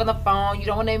like talk on the phone. You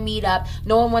don't want to meet up.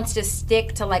 No one wants to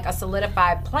stick to like a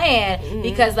solidified plan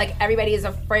because like everybody is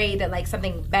afraid that like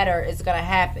something better is gonna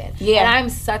happen. Yeah. And I'm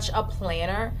such a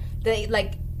planner that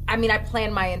like. I mean, I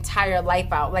plan my entire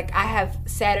life out. Like, I have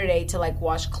Saturday to, like,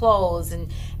 wash clothes and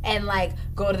like,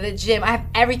 go to the gym. I have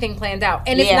everything planned out.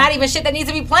 And it's not even shit that needs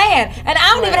to be planned. And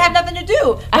I don't even have nothing to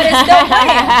do. But it's still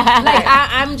planned. Like,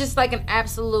 I'm just, like, an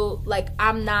absolute, like,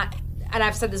 I'm not, and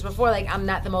I've said this before, like,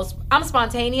 I'm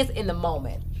spontaneous in the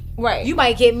moment. Right. You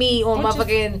might get me on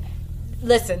motherfucking...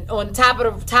 Listen, on top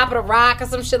of the rock or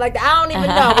some shit like that. I don't even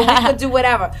know, but we could do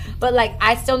whatever. But like,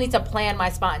 I still need to plan my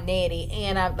spontaneity,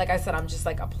 and like I said, I'm just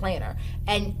like a planner,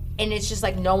 and it's just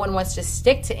like no one wants to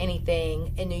stick to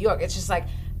anything in New York. It's just like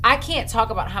I can't talk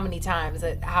about how many times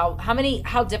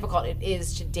how difficult it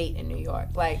is to date in New York,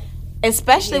 like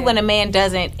especially when a man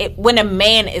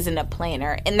isn't a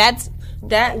planner, and that's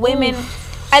women.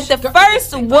 At the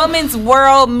first Women's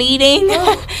World meeting,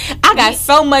 I got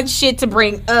so much shit to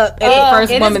bring up at the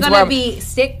first Women's World.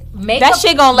 That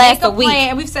shit gonna last a week.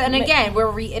 And we've said, and again, we're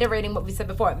reiterating what we said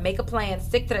before. Make a plan,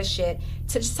 stick to that shit.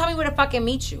 Just tell me where to fucking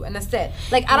meet you, and that's it.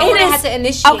 Like, I don't want to have to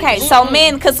initiate. Okay, so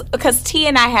men, because T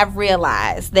and I have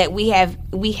realized that we have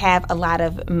a lot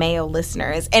of male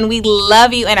listeners, and we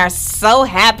love you and are so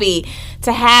happy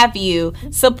to have you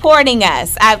supporting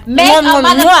us. Make a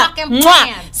motherfucking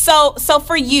plan. So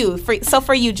for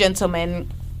you, gentlemen,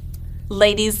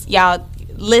 ladies, y'all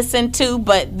listen to,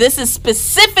 but this is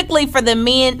specifically for the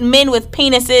men with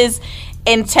penises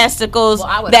and testicles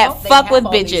that fuck with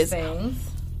bitches.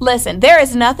 Listen, there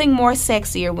is nothing more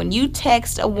sexier when you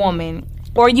text a woman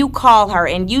or you call her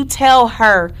and you tell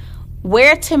her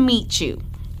where to meet you.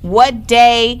 What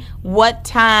day, what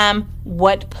time,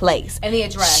 what place. And the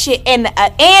address. Shit, and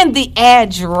the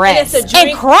address. And it's a drink.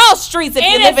 And cross streets if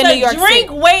you live in New York City. And it's a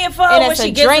drink waiting for her when she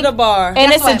gets to the bar.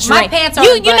 And it's a drink. My pants are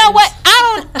you know what?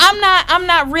 I'm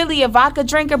not really a vodka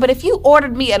drinker, but if you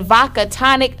ordered me a vodka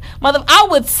tonic, I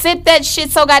would sip that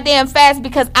shit so goddamn fast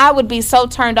because I would be so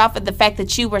turned off at the fact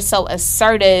that you were so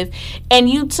assertive and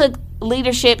you took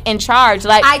leadership in charge.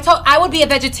 Like I would be a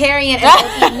vegetarian and I would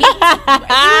eat meat. You would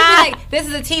be like, this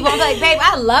is a T-bone. I'm like, babe,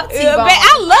 I love T-bone.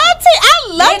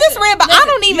 I love this rib, but I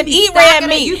don't even eat red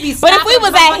meat. But if we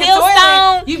was at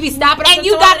Hillstone, you'd be stopping and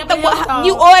you got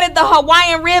you ordered the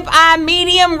Hawaiian rib eye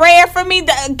medium rare for me.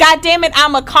 God damn it,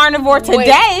 I'm a carnivore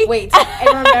today. Wait.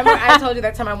 And remember, I told you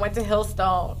that time I went to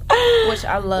Hillstone, which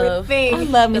I love. I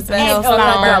love me some Hillstone.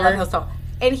 I love Hillstone.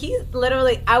 And he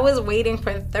literally, I was waiting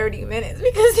for 30 minutes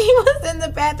because he was in the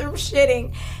bathroom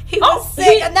shitting. He was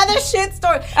sick. Another shit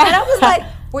story. And I was like,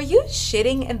 were you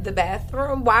shitting in the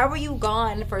bathroom? Why were you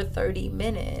gone for 30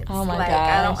 minutes? Oh my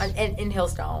gosh. I don't, in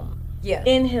Hillstone. Yeah.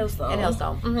 In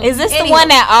Hillstone. Mm-hmm. Is this the one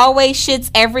that always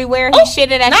shits everywhere? He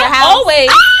shitted at your house?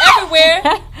 Always. Everywhere.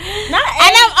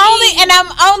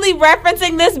 I'm only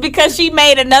referencing this because she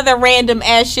made another random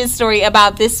ass shit story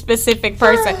about this specific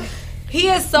person. He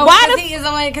is so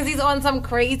because he's on some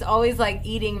crazy, always like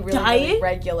eating really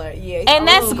regular. Yeah, and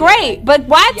that's great. But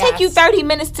why take you 30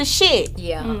 minutes to shit?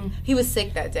 Yeah, he was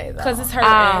sick that day though. Because it's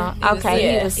hurting.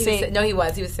 He was sick. No, he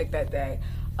was sick that day.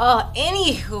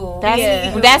 Anywho,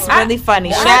 that's really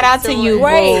funny. Shout out to you,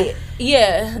 boo.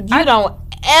 Yeah, you don't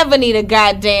ever need a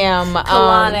goddamn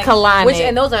colonic.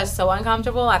 And those are so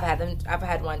uncomfortable. I've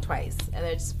had one twice, and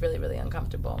they're just really, really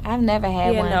uncomfortable. I've never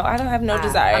had one. No, I don't have no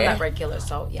desire. I'm not regular,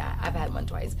 so yeah, I've had one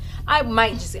twice. I'm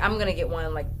gonna get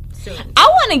one like soon. I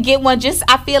want to get one.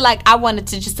 I feel like I wanted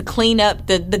to clean up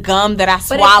the gum that I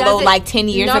swallowed like 10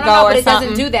 years ago or something. It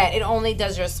doesn't do that. It only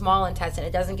does your small intestine.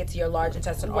 It doesn't get to your large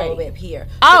intestine all the way up here.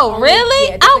 Oh,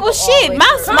 really? Shit.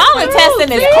 My small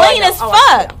intestine is clean as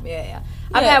fuck. Yeah.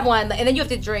 I've had one, and then you have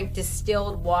to drink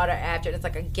distilled water after. It's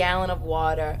like a gallon of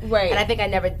water, right? And I think I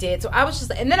never did. So I was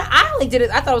just, and then I only did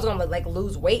it. I thought I was gonna like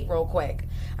lose weight real quick,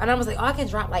 and I was like, I can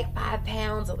drop like 5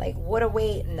 pounds of like water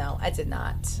weight. No, I did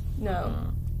not.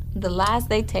 No, the lies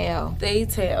they tell.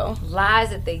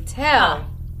 Lies that they tell.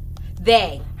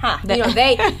 They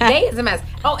is a mess.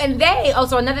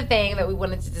 So another thing that we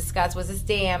wanted to discuss was this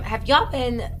have y'all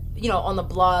been, on the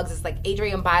blogs? It's like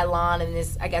Adrian Bailon and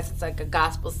this, I guess it's like a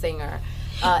gospel singer.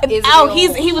 He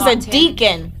was a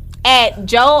deacon at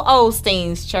Joel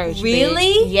Osteen's church.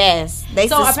 Really? Bitch. Yes. They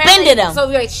suspended him.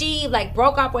 So she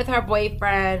broke up with her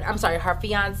boyfriend. I'm sorry, her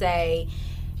fiance.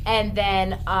 And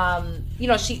then,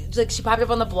 she popped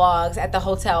up on the blogs at the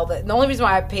hotel. The only reason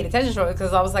why I paid attention to it was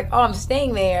because I was like, I'm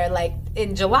staying there, like,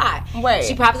 in July. Right.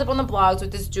 She pops up on the blogs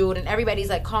with this dude, and everybody's,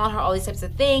 like, calling her all these types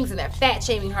of things, and they're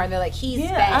fat-shaming her, and they're like, he's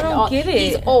fat. I don't get it.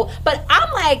 He's old. But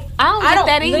I'm like, I don't get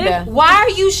that either. Why are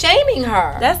you shaming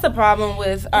her? That's the problem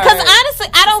with our Because, honestly,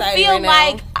 I don't feel right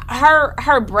like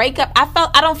her breakup,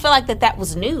 I don't feel like that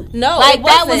was new. No, like it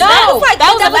that wasn't.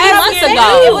 that was a few months ago.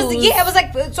 It was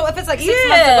like, so if it's like 6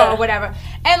 months ago or whatever,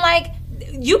 and like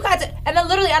you got to, and then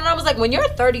literally, and I was like, when you're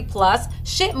 30 plus,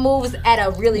 shit moves at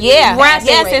a really rapid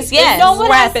rate. Yes. No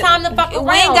one has time to fuck around.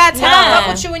 We ain't got time. I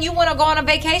fuck with you and you want to go on a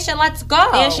vacation. Let's go.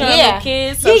 And she don't have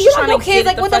kids. So you don't know kids.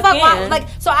 Like, what the fuck? Like,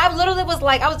 so I literally was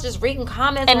like, I was just reading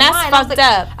comments, and that's fucked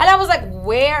up. And I was like,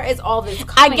 where is all this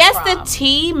coming I guess from? the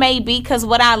T may be because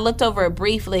when I looked over it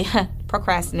briefly,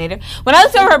 procrastinator. When I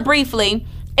looked over it briefly,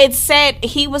 it said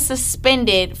he was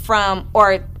suspended from,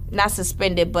 or not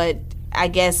suspended, but I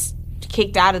guess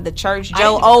kicked out of the church,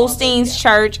 Joe Osteen's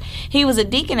church. He was a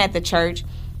deacon at the church,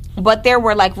 but there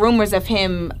were like rumors of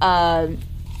him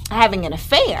having an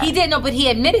affair. He didn't know, but he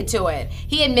admitted to it.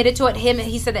 He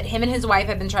said that him and his wife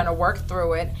had been trying to work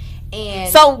through it. And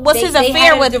so was his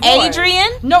affair with Adrian?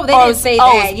 No, they didn't say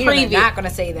that. They're not going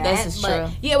to say that. This is true.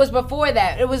 Yeah, it was before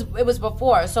that. It was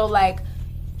before. So like,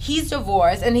 he's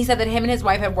divorced, and he said that him and his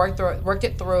wife had worked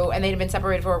it through, and they'd been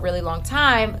separated for a really long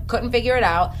time, couldn't figure it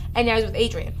out, and now he's with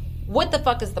Adrian. What the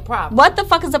fuck is the problem?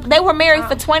 They were married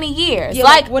for 20 years. Yeah,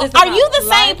 like, what is are you the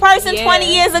same person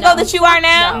 20 years ago that you are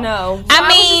now? No. I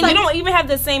mean, you don't even have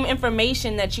the same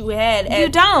information that you had. You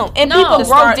don't. And people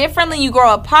grow differently. You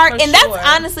grow apart. And that's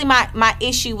honestly my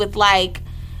issue with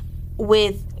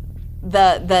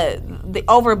the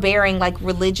overbearing like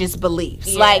religious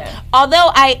beliefs. Like,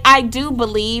 although I do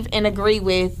believe and agree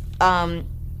with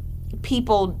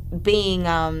people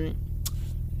being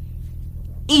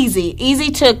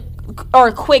easy to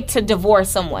or quick to divorce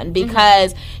someone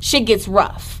because shit gets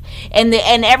rough, and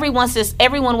everyone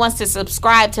wants to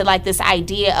subscribe to like this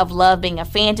idea of love being a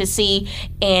fantasy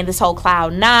and this whole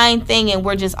Cloud 9 thing, and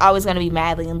we're just always going to be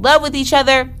madly in love with each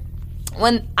other.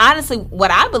 When honestly, what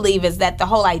I believe is that the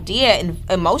whole idea and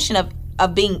emotion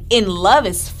of being in love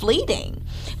is fleeting.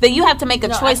 That you have to make a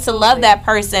choice to love that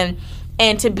person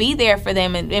and to be there for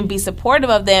them and be supportive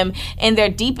of them in their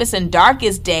deepest and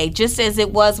darkest day, just as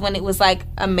it was when it was like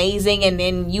amazing and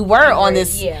then you were on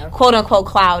this quote unquote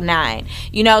cloud nine,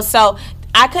 you know. So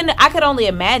I could only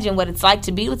imagine what it's like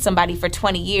to be with somebody for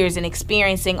 20 years and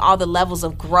experiencing all the levels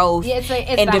of growth it's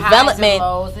and the development. Highs and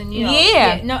lows and, you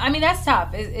know, no, I mean that's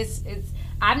tough. It's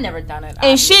I've never done it.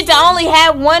 And shit to only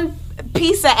have one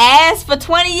piece of ass for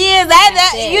 20 years.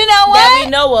 That you know what? That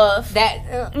we know of.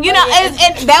 That you know,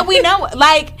 and that we know.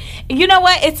 Like, you know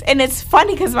what? It's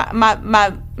funny because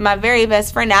my very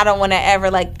best friend. I don't want to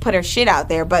ever like put her shit out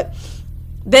there, but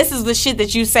this is the shit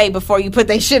that you say before you put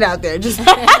that shit out there. Just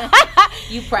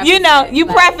you preface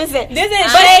preface it. This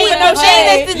is the thing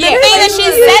that she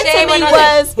said to me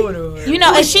was, you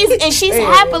know, and she's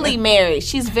happily married.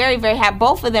 She's very, very happy.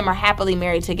 Both of them are happily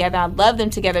married together. I love them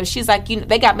together. She's like, you know,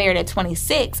 they got married at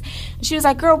 26. She was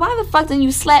like, girl, why the fuck didn't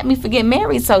you slap me for getting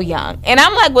married so young? And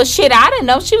I'm like, well, shit, I didn't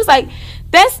know. She was like,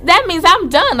 that means I'm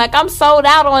done. Like, I'm sold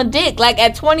out on dick. Like,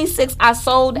 at 26, I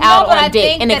sold out on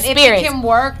dick and experience. If it can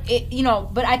work, you know,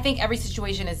 but I think every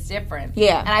situation is different.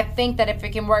 Yeah. And I think that if it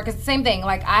can work, it's the same thing.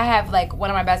 Like, I have, like, one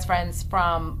of my best friends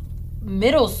from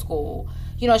middle school.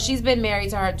 You know, she's been married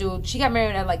to her dude. She got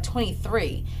married at, like,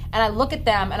 23. And I look at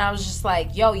them, and I was just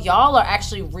like, yo, y'all are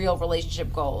actually real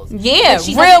relationship goals. Yeah,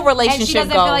 real relationship goals. And she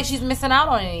doesn't feel like she's missing out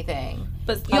on anything.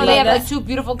 But you know, they have like 2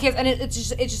 beautiful kids, and it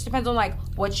just depends on like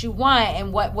what you want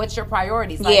and what's your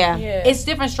priorities. Like, it's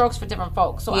different strokes for different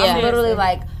folks. So I'm literally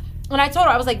like, when I told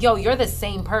her, I was like, yo, you're the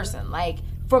same person. Like,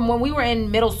 from when we were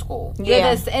in middle school. And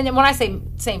then when I say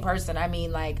same person, I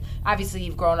mean, like, obviously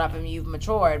you've grown up and you've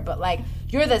matured, but, like,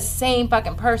 you're the same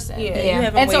fucking person. Yeah. You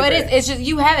haven't and so wavered. it's just,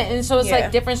 you haven't. And so it's,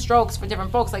 like, different strokes for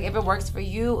different folks. Like, if it works for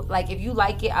you, like, if you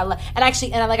like it, and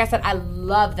like I said, I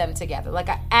love them together. Like,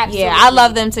 I absolutely. Yeah, I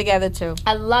love them together, too.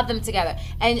 I love them together.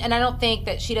 And I don't think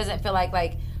that she doesn't feel like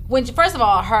when, first of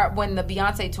all, when the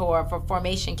Beyonce tour for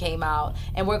Formation came out,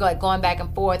 and we're like going back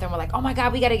and forth, and we're like, oh my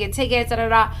God, we got to get tickets, da da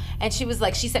da. And she was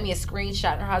like, she sent me a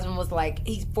screenshot, and her husband was like,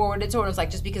 he forwarded to her and was like,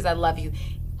 just because I love you.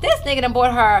 This nigga done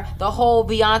bought her the whole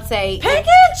Beyonce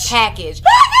package.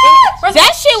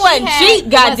 That shit wasn't cheap,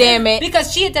 goddammit.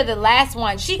 Because she did the last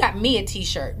one, she got me a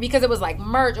t-shirt because it was like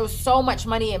merch. It was so much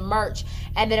money in merch.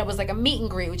 And then it was like a meet and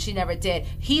greet, which she never did.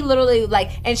 He literally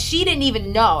like, and she didn't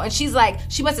even know. And she's like,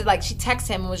 she must have like, she texted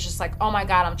him and was just like, oh my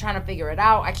God, I'm trying to figure it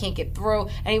out. I can't get through.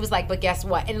 And he was like, but guess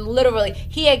what? And literally,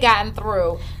 he had gotten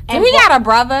through. And we got a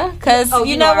brother? Because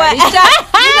you know what?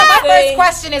 My first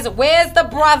question is, where's the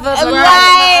brother?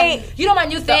 Right. You know my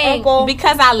new thing. Uncle,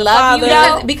 because I love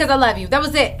you. Because I love you. That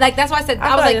was it. Like, that's why I said,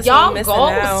 I was like, y'all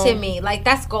goals to me. Like,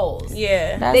 that's goals.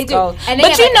 Yeah. They do. Goals. And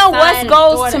but you know what's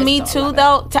goals to me too,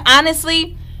 though? To honestly,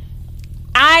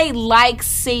 I like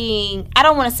seeing, I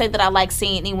don't want to say that I like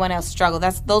seeing anyone else struggle.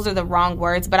 Those are the wrong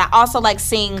words. But I also like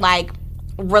seeing, like,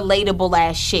 relatable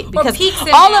ass shit, because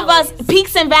all of us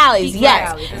peaks and valleys,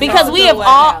 because we have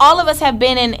all of us have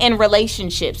been in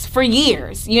relationships for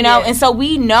years, you know, and so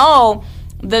we know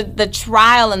the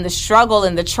trial and the struggle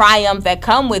and the triumph that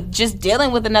come with just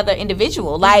dealing with another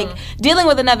individual, like dealing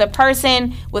with another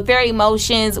person, with their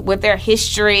emotions, with their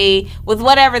history, with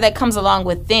whatever that comes along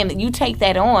with them. You take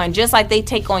that on just like they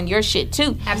take on your shit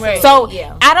too. Absolutely. So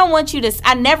I don't want you to,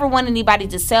 I never want anybody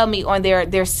to sell me on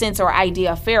their sense or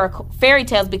idea of fairy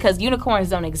tales, because unicorns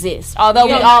don't exist, although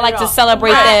we all like to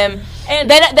celebrate them,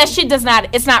 and that shit does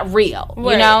not, it's not real,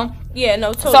 you know. Yeah,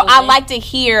 no, totally. So I like to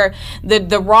hear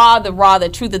the raw, the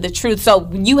truth of the truth.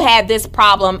 So you had this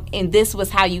problem, and this was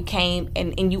how you came,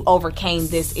 and you overcame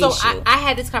this issue. So I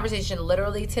had this conversation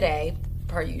literally today,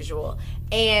 per usual.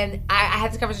 And I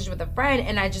had this conversation with a friend,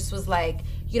 and I just was like,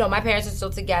 you know, my parents are still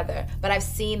together, but I've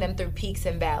seen them through peaks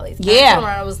and valleys. And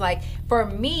I was like, for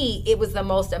me, it was the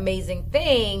most amazing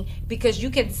thing, because you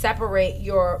can separate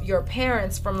your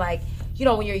parents from, like, you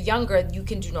know, when you're younger, you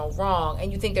can do no wrong,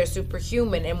 and you think they're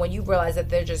superhuman, and when you realize that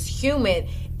they're just human,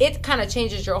 it kind of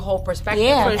changes your whole perspective.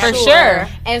 Yeah, for sure.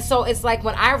 And so it's like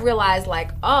when I realized, like,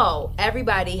 oh,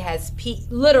 everybody has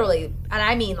literally, and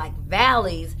I mean like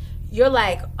valleys, you're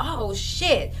like, oh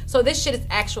shit, so this shit is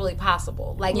actually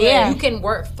possible. Like, you can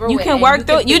work through it. You can work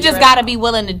through it. You just got to be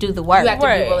willing to do the work. You have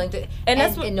to be willing to,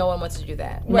 and no one wants to do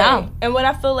that. No. And what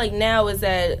I feel like now is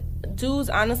that dudes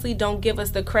honestly don't give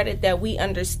us the credit that we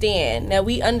understand. That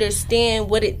we understand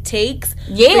what it takes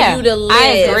for you to live. I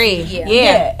agree.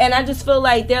 Yeah. And I just feel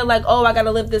like they're like, oh, I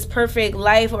gotta live this perfect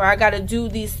life, or I gotta do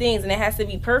these things, and it has to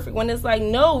be perfect. When it's like,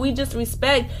 no, we just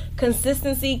respect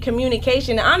consistency,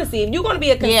 communication, and honesty. If you're gonna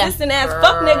be a consistent ass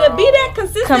fuck nigga, be that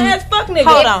consistent ass fuck nigga.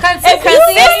 Hold on.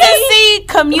 Consistency,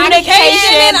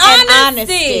 communication, and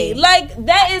honesty. Like,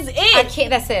 that is it. I can't.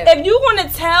 That's it. If you want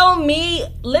to tell me,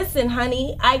 listen,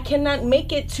 honey, I cannot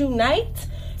make it tonight.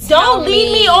 Don't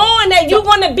lead me on that you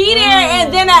want to be there,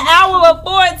 and then an hour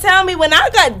before tell me when I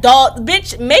got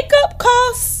bitch, makeup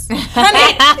costs.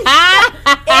 Honey,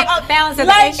 it balances.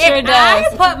 Like, if I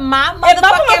put my if I put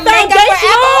motherfucking my makeup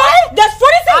foundation on, that's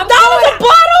 $46 a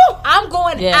bottle. I'm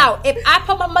going out. If I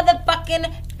put my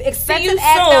motherfucking expensive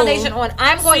ass foundation on,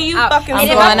 I'm going out. I'm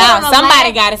going out.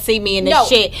 Somebody got to see me in this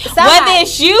shit. Whether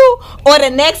it's you or the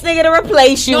next nigga to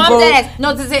replace you. No, I'm dead ass.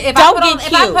 No, if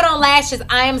I put on lashes,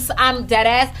 I'm dead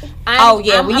ass.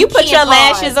 When you put your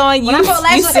lashes on,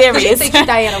 you serious. You think you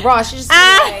Diana Ross. You just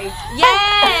like,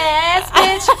 yes,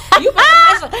 bitch. You put the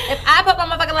lashes on. If I put my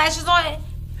motherfucking lashes on,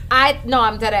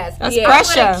 I'm dead ass. That's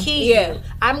pressure. I'm gonna key you.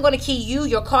 I'm gonna key you,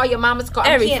 your car, your mama's car.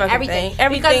 Everything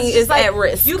is like, at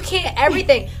risk. You can't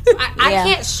everything. I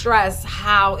can't stress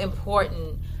how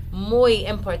important, muy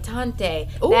importante,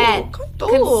 that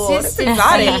consistency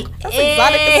That's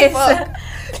exotic as fuck.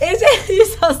 You're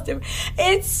so stupid.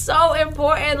 It's so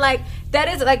important. Like, that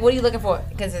is like, what are you looking for?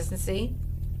 Consistency.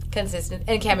 Consistent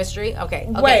and chemistry. Okay.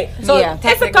 Right. So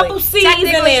it's a couple C's in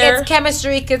there. It's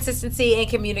chemistry, consistency, and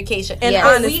communication. And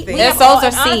honesty. Those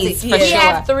are C's for sure. We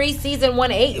have 3 C's and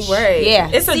 1 H. Right. Yeah.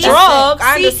 It's a drug.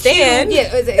 I understand.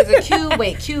 It's a cube.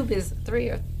 Wait, cube is 3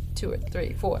 or 2 or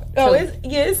 3, 4. Oh,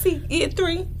 it's C. Yeah,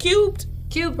 3 cubed.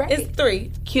 Cube, right? It's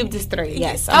 3. Cubed is 3.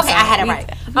 Yes. Okay, I had it right.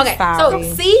 Okay,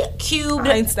 so C cubed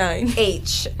Einstein.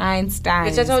 H. Einstein.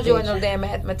 Which I told you I'm no damn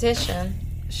mathematician.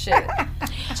 Shit.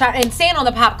 And staying on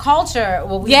the pop culture.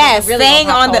 Well, staying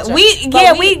on the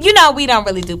we don't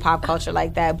really do pop culture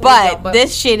like that. But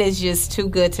this shit is just too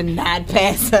good to not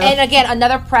pass up. And again,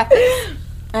 another preface.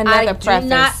 I do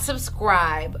not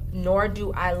subscribe, nor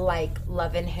do I like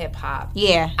Love and Hip Hop.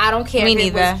 Yeah, I don't care. Me if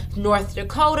neither. It was North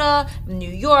Dakota, New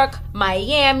York,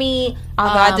 Miami.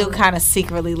 Although I do kind of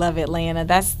secretly love Atlanta.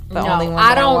 That's the only one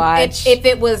I watch. If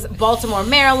it was Baltimore,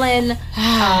 Maryland,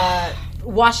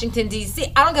 Washington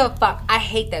D.C., I don't give a fuck. I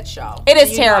hate that show. It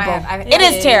is terrible. It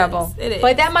is terrible. It is.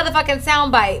 But that motherfucking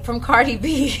soundbite from Cardi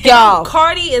B, y'all.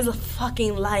 Cardi is a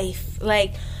fucking life.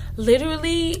 Like,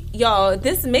 literally, y'all,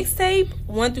 this mixtape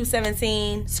 1 through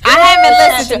 17. I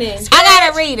haven't listened to it. I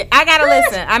gotta read it. I gotta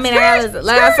listen. I gotta listen.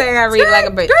 Like I said, I gotta read it like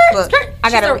a book. I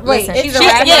gotta listen. She's a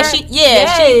rapper?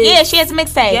 She has a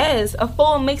mixtape. Yes, a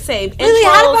full mixtape. Really?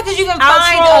 How the fuck did you even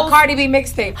find a Cardi B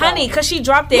mixtape? Honey, because she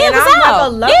dropped it, and I'm like a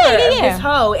lover of this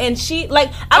hoe. And she,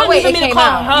 like, I don't even mean to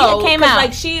call her hoe. It came out.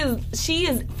 Like, she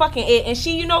is fucking it. And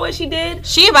she, you know what she did?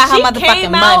 She about her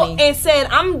motherfucking money. And said,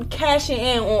 I'm cashing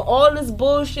in on all this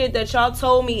bullshit that y'all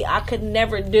told me I could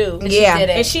never do. Yeah.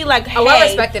 And she like, hey, I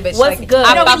respect the bitch. What's like, good?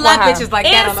 I know we love bitches like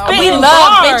that on the We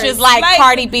love bitches like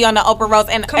Cardi B on the Oprah Roast.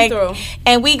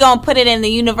 And we gonna put it in the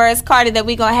universe, Cardi, that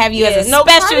we gonna have you as a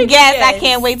special guest. I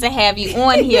can't wait to have you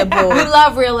on here, boo. We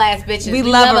love real ass bitches. We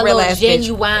love a real ass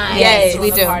genuine. Yes, we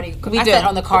do. I said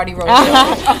on the Cardi Roast.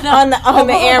 on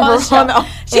the Amber.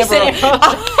 She said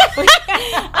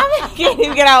I can't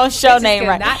even get our own show name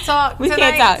right. Not talk. We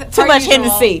can't talk. Too much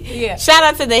Hennessy. Yeah. Shout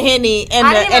out to the Henny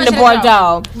and the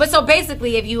Bordeaux. But so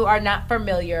basically, if you are not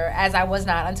familiar, as I was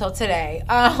not until today,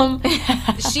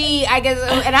 she, I guess,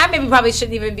 and I maybe probably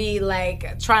shouldn't even be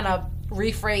like trying to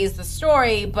rephrase the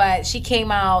story, but she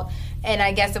came out, and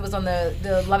I guess it was on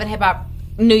the Love and Hip Hop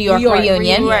New York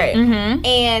reunion. Right. Mm-hmm.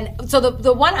 And so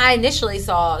the one I initially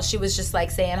saw, she was just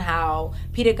like saying how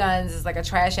Peter Guns is like a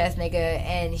trash ass nigga,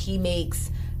 and he makes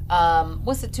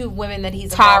what's the 2 women that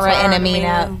he's Tara and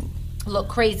Amina look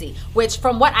crazy, which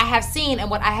from what I have seen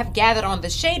and what I have gathered on the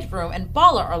Shade Room and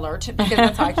Baller Alert, because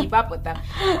that's how I keep up with them,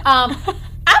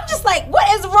 I'm just like,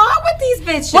 what is wrong with these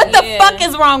bitches? What the fuck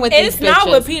is wrong with these bitches? It's not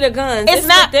with Peter Guns. It's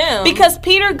not with them. Because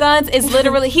Peter Guns is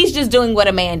literally, he's just doing what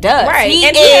a man does. Right. He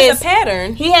has a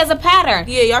pattern. He has a pattern.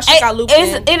 Yeah, y'all should got looped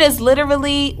in. It is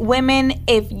literally women,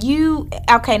 if you,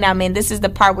 okay, now, man, this is the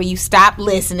part where you stop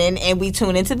listening and we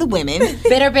tune into the women.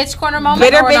 Bitter bitch corner moment?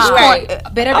 Bitter bitch corner.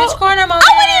 Bitter bitch corner moment?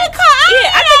 I wouldn't even call it.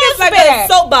 I think it's like a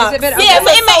soapbox. Yeah, so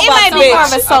it might be more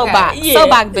of a soapbox. Okay.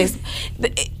 Soapbox bitch.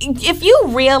 If you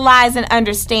realize and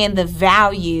understand the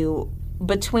value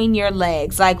between your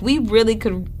legs, like we really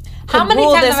could How many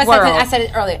rule times this have world. I said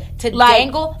it earlier. To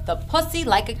dangle the pussy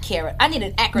like a carrot. I need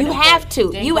an acronym. You have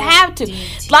to. Dangle, You have to.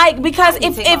 DT. Like, because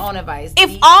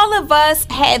if all of us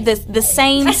had the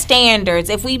same standards,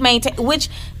 if we maintain, which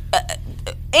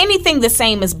anything the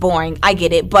same is boring. I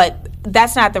get it, but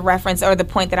that's not the reference or the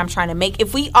point that I'm trying to make.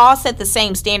 If we all set the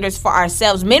same standards for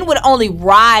ourselves, men would only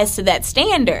rise to that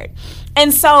standard.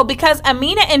 And so, because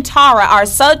Amina and Tara are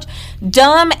such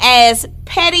dumb ass,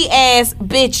 petty ass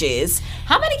bitches.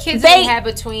 How many kids do they have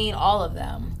between all of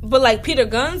them? But like Peter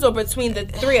Guns, or between the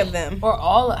three of them, or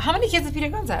all? How many kids does Peter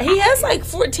Guns have? He has like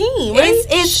 14. Right?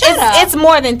 It's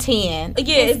more than 10.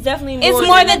 Yeah, it's definitely more. It's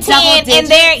more than 10,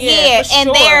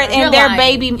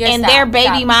 and their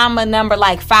baby mama number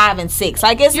like 5 and 6.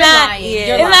 Like it's not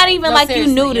even like you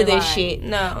new to this shit.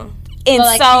 No. And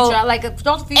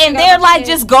and they're like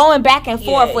just going back and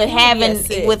forth with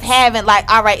having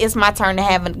like, all right, it's my turn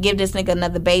to give this nigga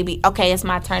another baby. Okay, it's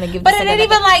my turn to give. But this it nigga ain't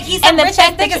even like he's a rich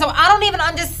ass nigga, so I don't even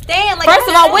understand. Like, first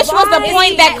of all, which was the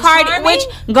point that Cardi? Which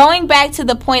going back to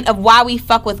the point of why we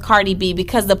fuck with Cardi B,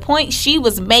 because the point she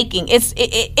was making,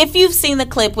 if you've seen the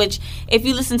clip, which if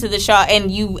you listen to the show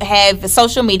and you have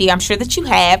social media, I'm sure that you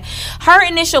have. Her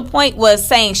initial point was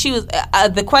saying she was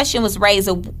the question was raised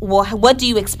of, well, what do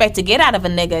you expect to get out of a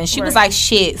nigga? And she was like,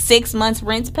 shit, 6 months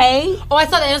rent paid. Oh, I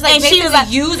saw that. It was like, and she was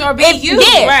like, use or be used.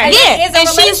 And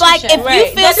she's like, if you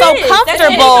feel so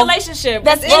comfortable,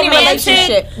 that's any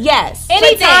relationship. Yes,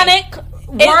 platonic.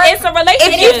 It's a relationship.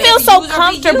 If you feel so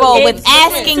comfortable with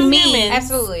asking me,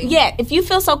 absolutely, yeah. If you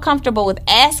feel so comfortable with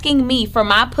asking me for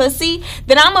my pussy,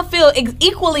 then I'm gonna feel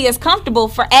equally as comfortable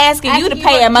for asking you to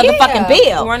pay a motherfucking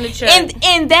bill.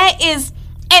 And that is,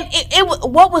 and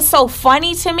what was so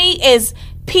funny to me is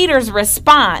Peter's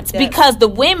response, because the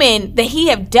women that he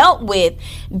have dealt with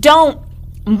don't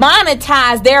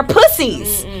monetize their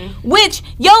pussies. Which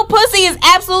your pussy is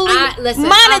absolutely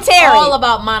monetary. I'm all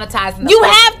about monetizing. You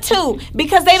have to,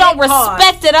 because they don't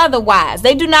respect it otherwise.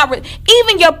 They do not.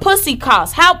 Even your pussy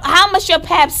costs. How much your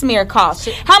Pap smear costs?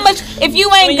 How much if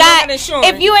you ain't got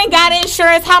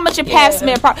insurance? How much your Pap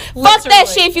smear costs? Fuck that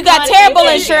shit. If you got terrible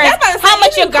insurance, how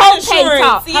much your copay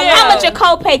costs? How much your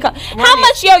copay costs? How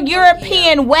much your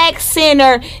European wax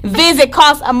center visit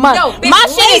costs a month? My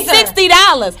shit is $60.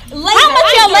 How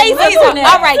much your laser costs?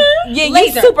 All right, yeah,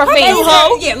 you super fancy. Yeah,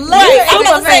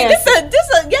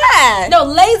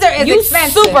 laser is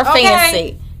expensive. Super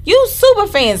fancy. You super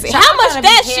fancy. So how much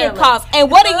that shit costs? And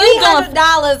what are you doing?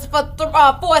 $300 for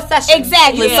 4 sessions.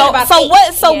 Exactly. Yeah. So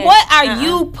what are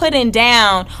you putting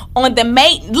down on the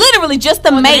literally just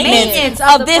the maintenance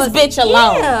of this bitch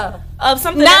alone? Yeah. Of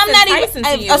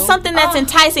something that's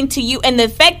enticing to you, and the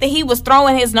fact that he was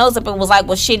throwing his nose up and was like,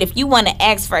 well, shit, if you want to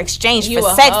ask for exchange for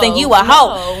sex, then you a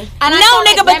hoe. No,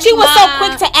 nigga, but you were so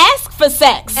quick to ask for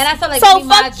sex. And I felt like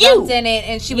fuck you. Jumped in it,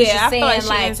 and she was just saying,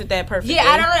 she answered that perfectly. Yeah,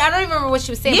 I don't even remember what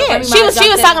she was saying. Yeah, she was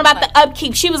talking about the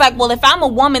upkeep. She was like, well, if I'm a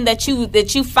woman that you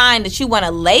find that you want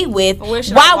to lay with, why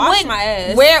would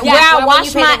I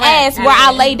wash my ass, where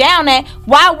I lay down at?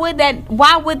 Why would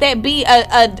that be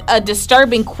a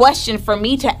disturbing question for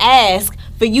me to ask,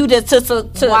 for you to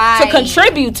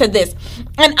contribute to this?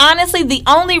 And honestly, the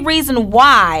only reason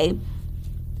why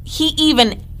he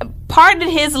even parted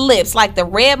his lips like the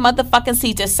red motherfucking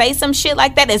sea to say some shit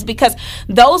like that is because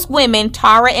those women,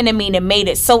 Tara and Amina, made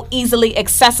it so easily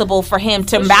accessible for him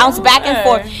to bounce back and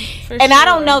forth. And I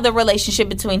don't know the relationship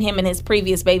between him and his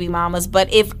previous baby mamas,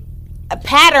 but if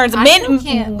patterns,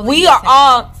 we are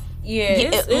all...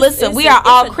 we are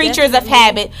all creatures of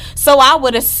habit, so I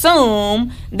would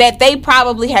assume that they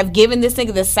probably have given this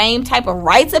nigga the same type of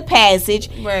rites of passage,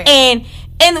 and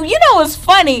you know what's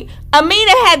funny?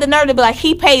 Amina had the nerve to be like,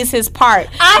 he pays his part.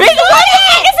 It's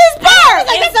his part.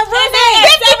 Like, it's a roommate.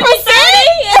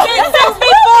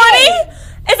 50%? 40?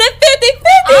 Is it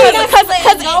 50-50? Because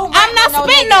I'm not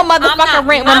spending no motherfucking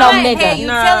rent with no nigga. I pay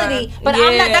utility, but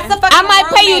I'm not. That's the fucking. I might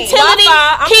pay utility.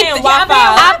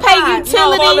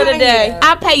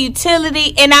 I pay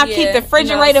utility, and I'll keep the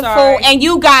refrigerator full. And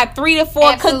you got 3 to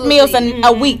 4 cooked meals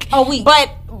a week.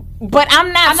 But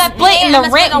I'm not splitting the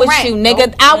rent with you,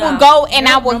 nigga. I will go and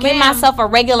I will get myself a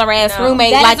regular ass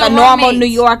roommate, like a normal New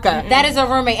Yorker. That is a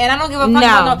roommate, and I don't give a fuck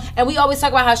about no. And we always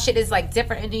talk about how shit is like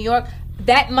different in New York.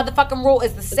 that motherfucking rule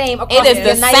is the same across It is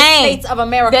the the United same. States of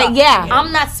America.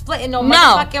 I'm not splitting no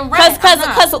motherfucking rent.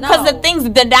 Because the things,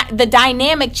 the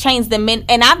dynamic changed the men,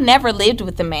 and I've never lived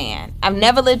with a man.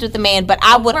 But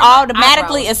I would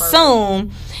automatically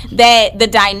assume that the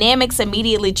dynamics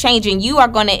immediately change, and you are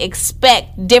going to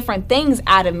expect different things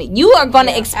out of me. You are going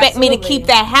to expect me to keep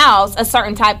that house a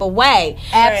certain type of way.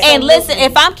 Absolutely. And listen,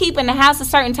 if I'm keeping the house a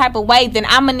certain type of way, then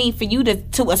I'm going to need for you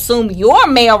to assume your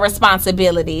male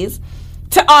responsibilities,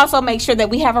 to also make sure that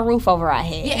we have a roof over our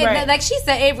head. Yeah, like she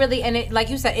said, it really, and it, like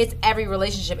you said, it's every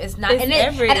relationship. It's not, and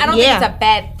I don't think it's a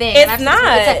bad thing. It's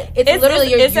not. It's literally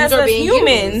your user being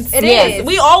humans. Used. It is.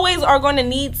 We always are going to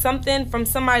need something from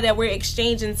somebody that we're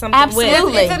exchanging something with.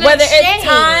 Whether it's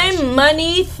time,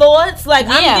 money, thoughts. Like,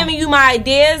 I'm giving you my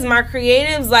ideas, my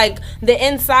creatives, like the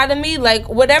inside of me, like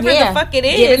whatever the fuck it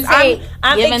is.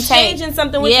 I'm exchanging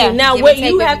something with you. Now, what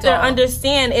you have to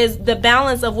understand is the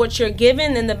balance of what you're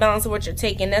giving and the balance of what you're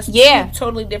taking. That's two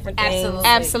totally different things.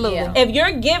 Absolutely. Yeah. If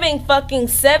you're giving fucking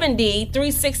 70,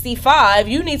 365,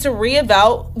 you need to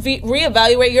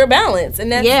reevaluate your balance,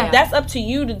 and that's up to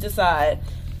you to decide.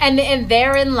 And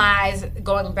therein lies,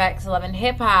 going back to Love and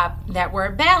Hip Hop, that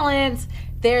word balance.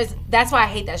 That's why I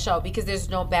hate that show, because there's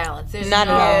no balance. There's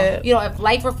no, you know, if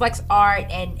life reflects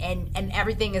art and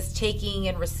everything is taking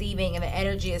and receiving and the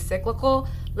energy is cyclical,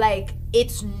 like,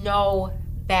 it's no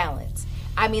balance.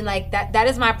 I mean, like, that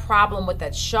is my problem with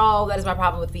that show. That is my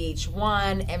problem with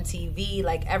VH1, MTV,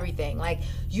 like, everything. Like,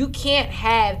 you can't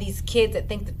have these kids that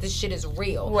think that this shit is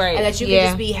real. Right. And that you can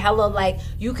just be hella, like,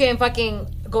 you can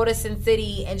fucking go to Sin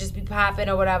City and just be popping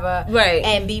or whatever. Right.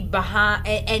 And be behind,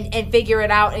 and figure it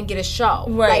out and get a show.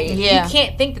 Right. Like, you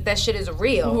can't think that shit is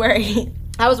real. Right.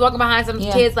 I was walking behind some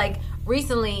kids, like,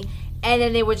 recently, and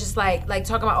then they were just like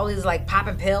talking about all these like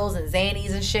popping pills and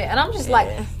Xannies and shit. And I'm just like,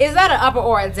 is that an upper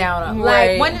or a downer?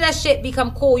 Right. Like, when did that shit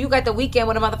become cool? You got The Weeknd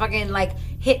with a motherfucking like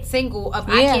hit single of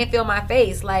I Can't Feel My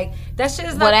Face. Like, that shit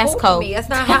is not cool to me. That's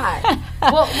not hot.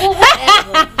 well,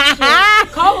 whatever.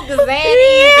 Cold the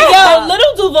Xannies. Yo,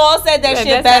 Little Duval said that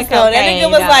shit best though. That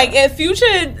nigga was like, if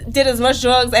Future did as much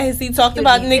drugs as he talked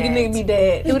about, nigga be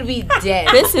dead. He would be dead.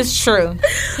 This is true.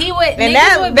 He would. And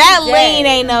that lean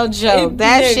ain't no joke.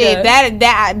 That shit.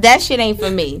 That shit ain't for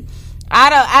me.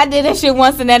 I did that shit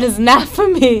once, and that is not for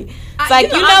me. It's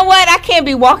like, you know what? I can't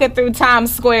be walking through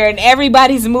Times Square and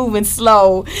everybody's moving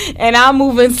slow and I'm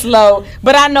moving slow,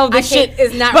 but I know this shit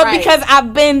is not right. But because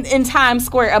I've been in Times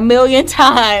Square a million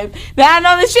times, that I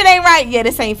know this shit ain't right. Yeah,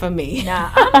 this ain't for me. Nah,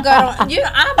 I'm good on, you know,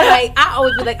 I'm like, I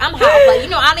always be like, I'm hot. Like, you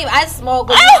know, I smoke,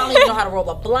 but I don't even know how to roll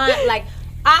a blunt. Like,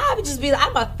 I would just be like,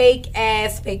 I'm a fake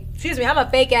ass like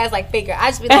faker. I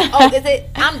just be like,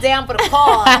 I'm down for the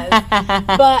cause.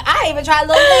 But I even tried a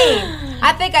little lean.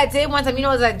 I think I did one time. You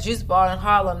know, it's like juice bar in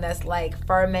Harlem that's like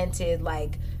fermented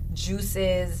like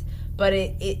juices, but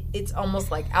it's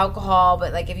almost like alcohol.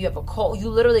 But like if you have a cold, you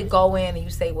literally go in and you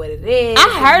say what it is.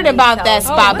 I heard about that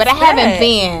spot, but I haven't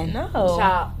been.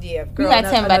 No. Yeah, girl, you gotta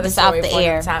tell me about this off the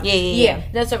air. Yeah.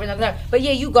 That's for another time. But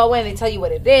yeah, you go in, they tell you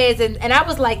what it is, and I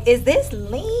was like, is this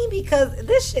lean? Because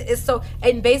this shit is so,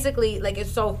 and basically like it's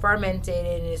so fermented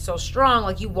and it's so strong.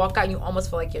 Like you walk out and you almost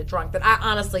feel like you're drunk. That I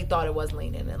honestly thought it was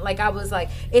lean in it. Like I was like,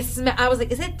 I was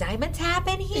like, is it Diamond Tap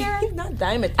in here? Not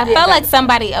Diamond Tap. I felt like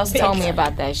somebody else told me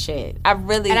about that shit. I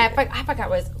forgot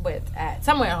where it's at.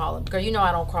 Somewhere in Harlem. Girl, you know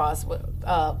I don't cross with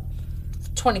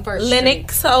 21st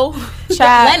Lennox, Street.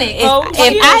 Lennox.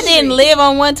 If I didn't live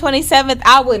on 127th,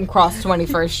 I wouldn't cross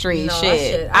 21st Street. No,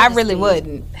 shit. I really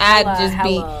wouldn't. I'd just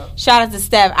be, shout out to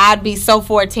Steph, I'd be so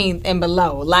 14th and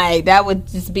below. Like, that would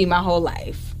just be my whole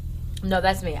life. No,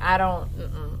 that's me. I don't,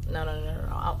 no.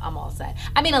 I'm all set.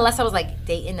 I mean, unless I was like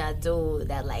dating a dude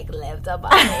that like lived up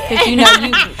on it.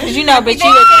 Cause you know, but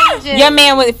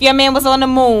if your man was on the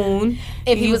moon,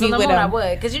 if he was on the moon, I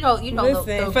would. Because you know,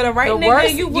 listen, for the right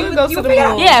nigga, you would go to the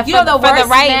moon. Yeah, for the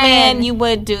right man, you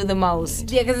would do the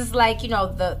most. Yeah, because it's like, you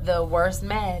know, the worst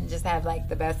men just have like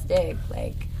the best dick,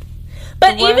 like.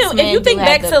 But even if you think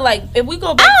back to like, if we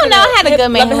go back, I don't know, I had a good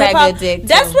man who had good dick.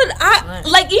 That's what I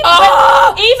like.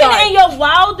 Even in your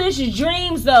wildest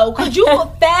dreams, though, could you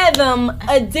fathom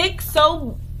a dick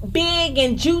so big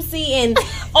and juicy and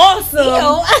awesome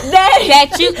that he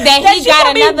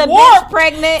got another bitch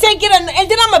pregnant to get and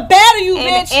then I'ma battle you,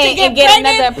 bitch, to get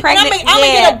pregnant. Another pregnant. I'm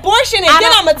gonna get abortion and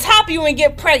then I'ma top you and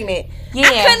get pregnant. Yeah.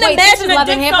 I couldn't imagine a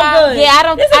dick so good. Yeah, I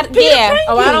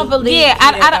don't believe. Yeah,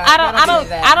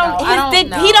 I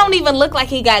don't. He don't even look like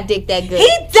he got dick that good. He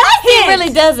doesn't. He really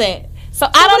doesn't. So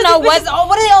I don't know what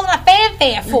are they all in a fan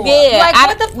paying for? Yeah, Like,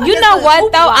 what the fuck you is know the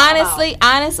what though? hoopla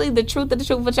Honestly, the truth of the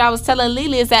truth, which I was telling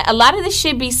Lily, is that a lot of this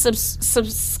should be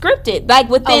subscripted, like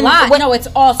within. A lot. No, it's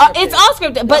all scripted. It's all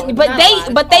scripted,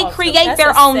 but they create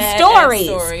their own stories.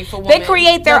 They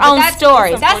create their own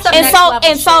stories,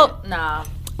 and so. Nah.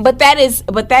 But that is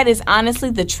honestly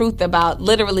the truth about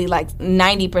literally like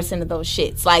 90% of those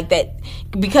shits, like that,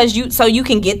 because you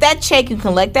can get that check, you can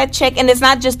collect that check, and it's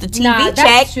not just the TV check.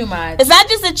 That's too much. It's not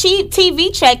just a cheap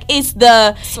TV check. It's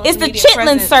the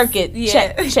Chitlin circuit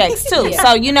checks too. Yeah.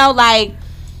 So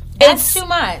That's too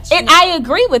much. I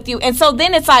agree with you. And so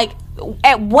then it's like,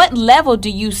 at what level do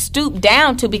you stoop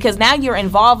down to? Because now you're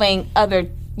involving other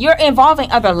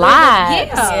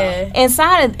lives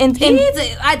inside of.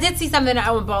 I did see something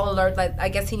on Ball Alert. Like, I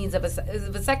guess he needs a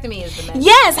vasectomy. Is the man?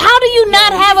 Yes. How do you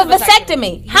not have a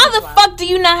vasectomy? How the fuck do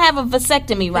you not have a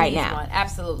vasectomy right now? One.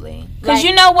 Absolutely. Because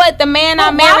you know what, the man I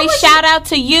married. Shout out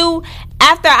to you.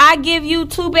 After I give you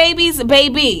 2 babies,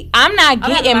 baby, I'm not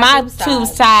getting my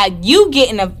tubes tied. You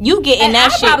getting that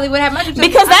shit. I probably would have my tubes tied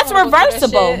because that's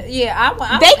reversible. Yeah,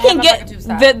 they can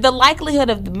get the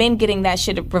likelihood of men getting that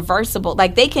shit reversible.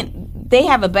 Like they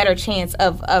have a better chance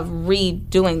of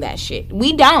redoing that shit.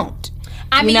 We don't.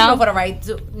 I mean, you know for the right.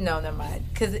 No, never mind.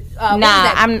 Because I'm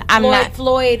not.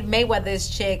 Floyd Mayweather's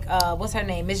chick, what's her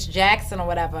name, Miss Jackson or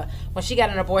whatever. When she got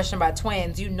an abortion by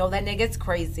twins, you know that nigga's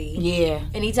crazy. Yeah.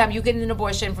 Anytime you get an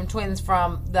abortion from twins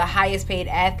from the highest paid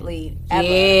athlete ever,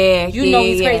 you know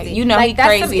he's crazy. You know he's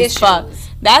crazy as fuck.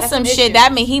 That's some shit.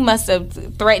 That mean he must have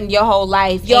threatened your whole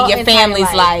life and your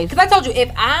family's life. Because I told you,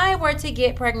 if I were to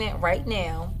get pregnant right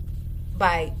now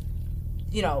by,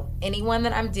 anyone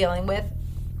that I'm dealing with.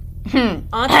 Auntie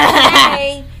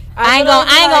Janae, I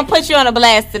ain't gonna put you on a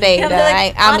blast today. I'm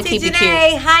gonna keep it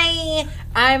cute. Hi,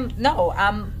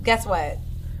 guess what?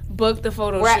 Book the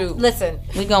photo shoot. Listen,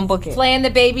 we gonna book it. Plan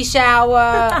the baby shower.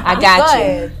 I got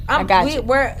you.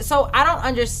 So I don't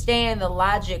understand the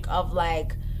logic of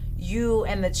like you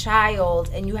and the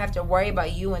child, and you have to worry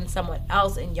about you and someone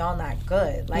else, and y'all not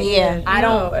good. Like, I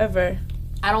don't ever.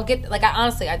 I don't get like I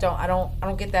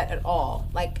don't get that at all.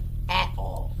 Like at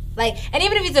all. Like, and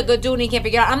even if he's a good dude and he can't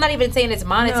figure it out, I'm not even saying it's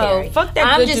monetary. No, fuck that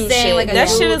I'm good just dude saying, shit. Like, that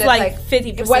shit is like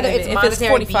 50%. Whether it's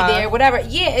monetary, be there, whatever.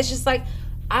 Yeah, it's just like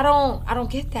I don't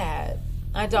get that.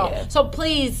 I don't. Yeah. So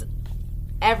please,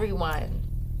 everyone,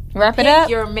 wrap it up.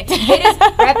 It is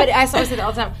wrap it. I say that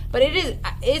all the time, but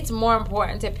it's more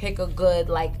important to pick a good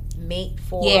mate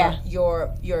for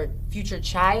your future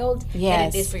child than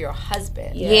it is for your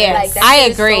husband. Yes, I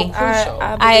agree. So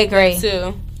I agree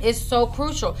too. It's so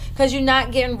crucial because you're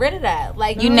not getting rid of that.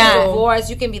 Like, you're not divorced.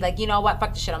 You can be like, you know what,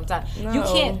 fuck the shit, I'm done. No. You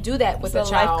can't do that with a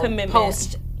child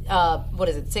post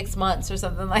 6 months or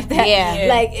something like that. Yeah.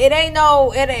 Like, it ain't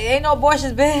no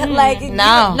abortions, been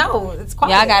no, it's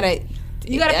quiet. Y'all gotta.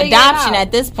 You gotta figure adoption it out.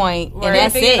 At this point, and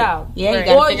that's it. Yeah, you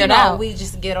gotta figure it out. We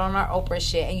just get on our Oprah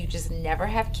shit, and you just never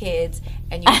have kids,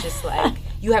 and you just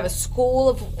you have a school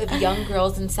of young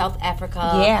girls in South Africa,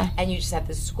 and you just have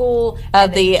the school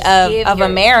of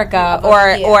America,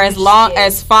 or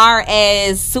as far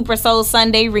as Super Soul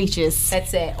Sunday reaches.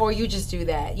 That's it. Or you just do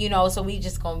that, So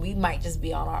we might just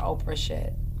be on our Oprah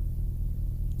shit.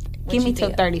 Give me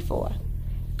till 34.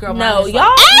 Girl, y'all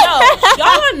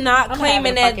are not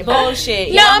claiming that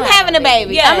bullshit. No, I'm having a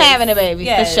baby. Yes. I'm having a baby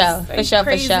for sure.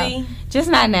 Just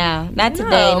not now, not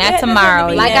today, not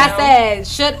tomorrow. Like I said,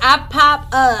 should I pop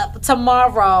up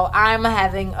tomorrow, I'm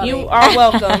having a baby. You are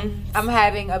welcome. I'm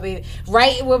having a baby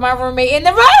right with my roommate in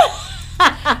the room.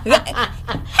 Hey,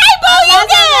 boo, you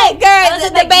good, girl?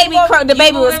 The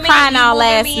baby was crying all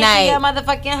last night. Your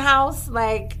motherfucking house,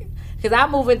 because I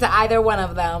move into either one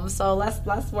of them, so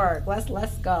let's work.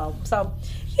 Let's go. So,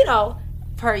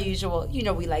 per usual,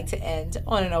 we like to end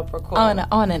on an Oprah quote.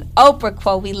 On an Oprah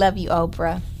quote. We love you,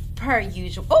 Oprah. Per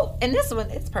usual. Oh, and this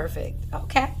one is perfect.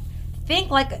 Okay.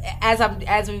 Think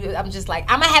I'm just like,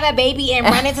 I'm gonna have a baby and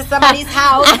run into somebody's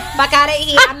house. Fuck out of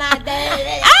here. I'm not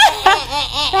there.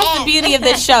 That's the beauty of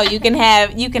this show. You can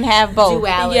have both.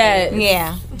 Duality.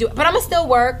 Yeah. But I'm gonna still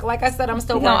work. Like I said, I'm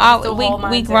still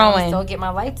working. We growing. Still get my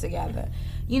life together.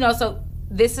 So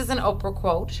this is an Oprah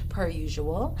quote per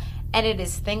usual, and it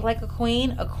is: think like a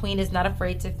queen. A queen is not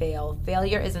afraid to fail.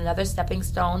 Failure is another stepping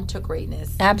stone to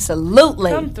greatness.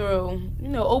 Absolutely. Come through.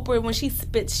 Oprah, when she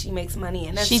spits, she makes money,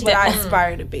 and that's what I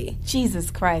aspire to be.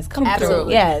 Jesus Christ, come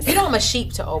Absolutely. through. Yes. I'm a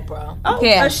sheep to Oprah. Oh,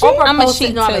 yeah. I'm a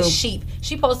sheep too. I'm a sheep.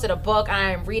 She posted a book.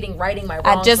 I am writing my wrongs.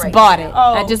 I just bought it.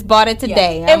 I just bought it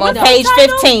today. I'm on page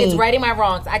 15. It's Writing My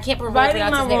Wrongs. I can't pronounce his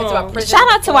name. Shout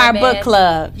out to our book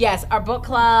club. Yes, our book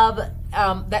club.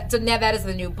 That is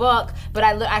the new book. But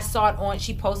I saw it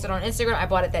she posted on Instagram. I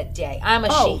bought it that day. I'm a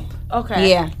sheep. Okay.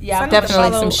 Yeah. Yeah. So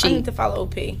Definitely some I sheep. need to follow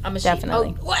P. I'm a Definitely.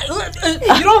 sheep. Oh, what?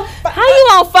 You don't. How you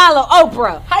don't follow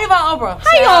Oprah? How you about Oprah?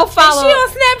 How you don't follow? Is she on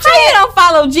Snapchat? How you don't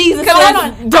follow Jesus'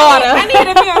 daughter? I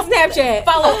need to be on Snapchat.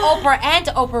 Follow Oprah and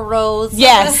Oprah Rose.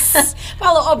 Yes.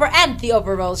 Follow Oprah and the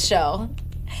Oprah Rose Show.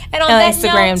 And on On that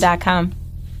Instagram.com.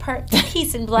 note,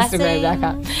 peace and blessings.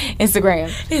 Instagram.com.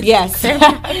 Instagram.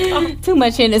 Yes. Too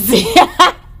much Hennessy.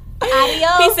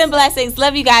 Adios. Peace and blessings.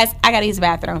 Love you guys. I gotta use the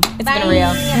bathroom. It's Bye. been real.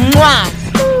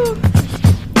 Mwah.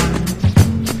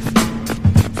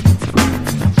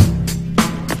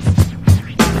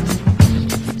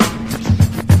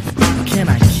 Can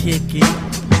I kick it?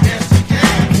 Yes, you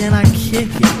can. Can I kick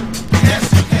it?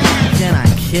 Yes, you can. Can I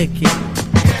kick it?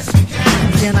 Yes, you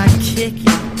can. Can I kick it?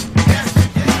 Yes,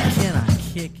 you can. Can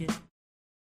I kick it?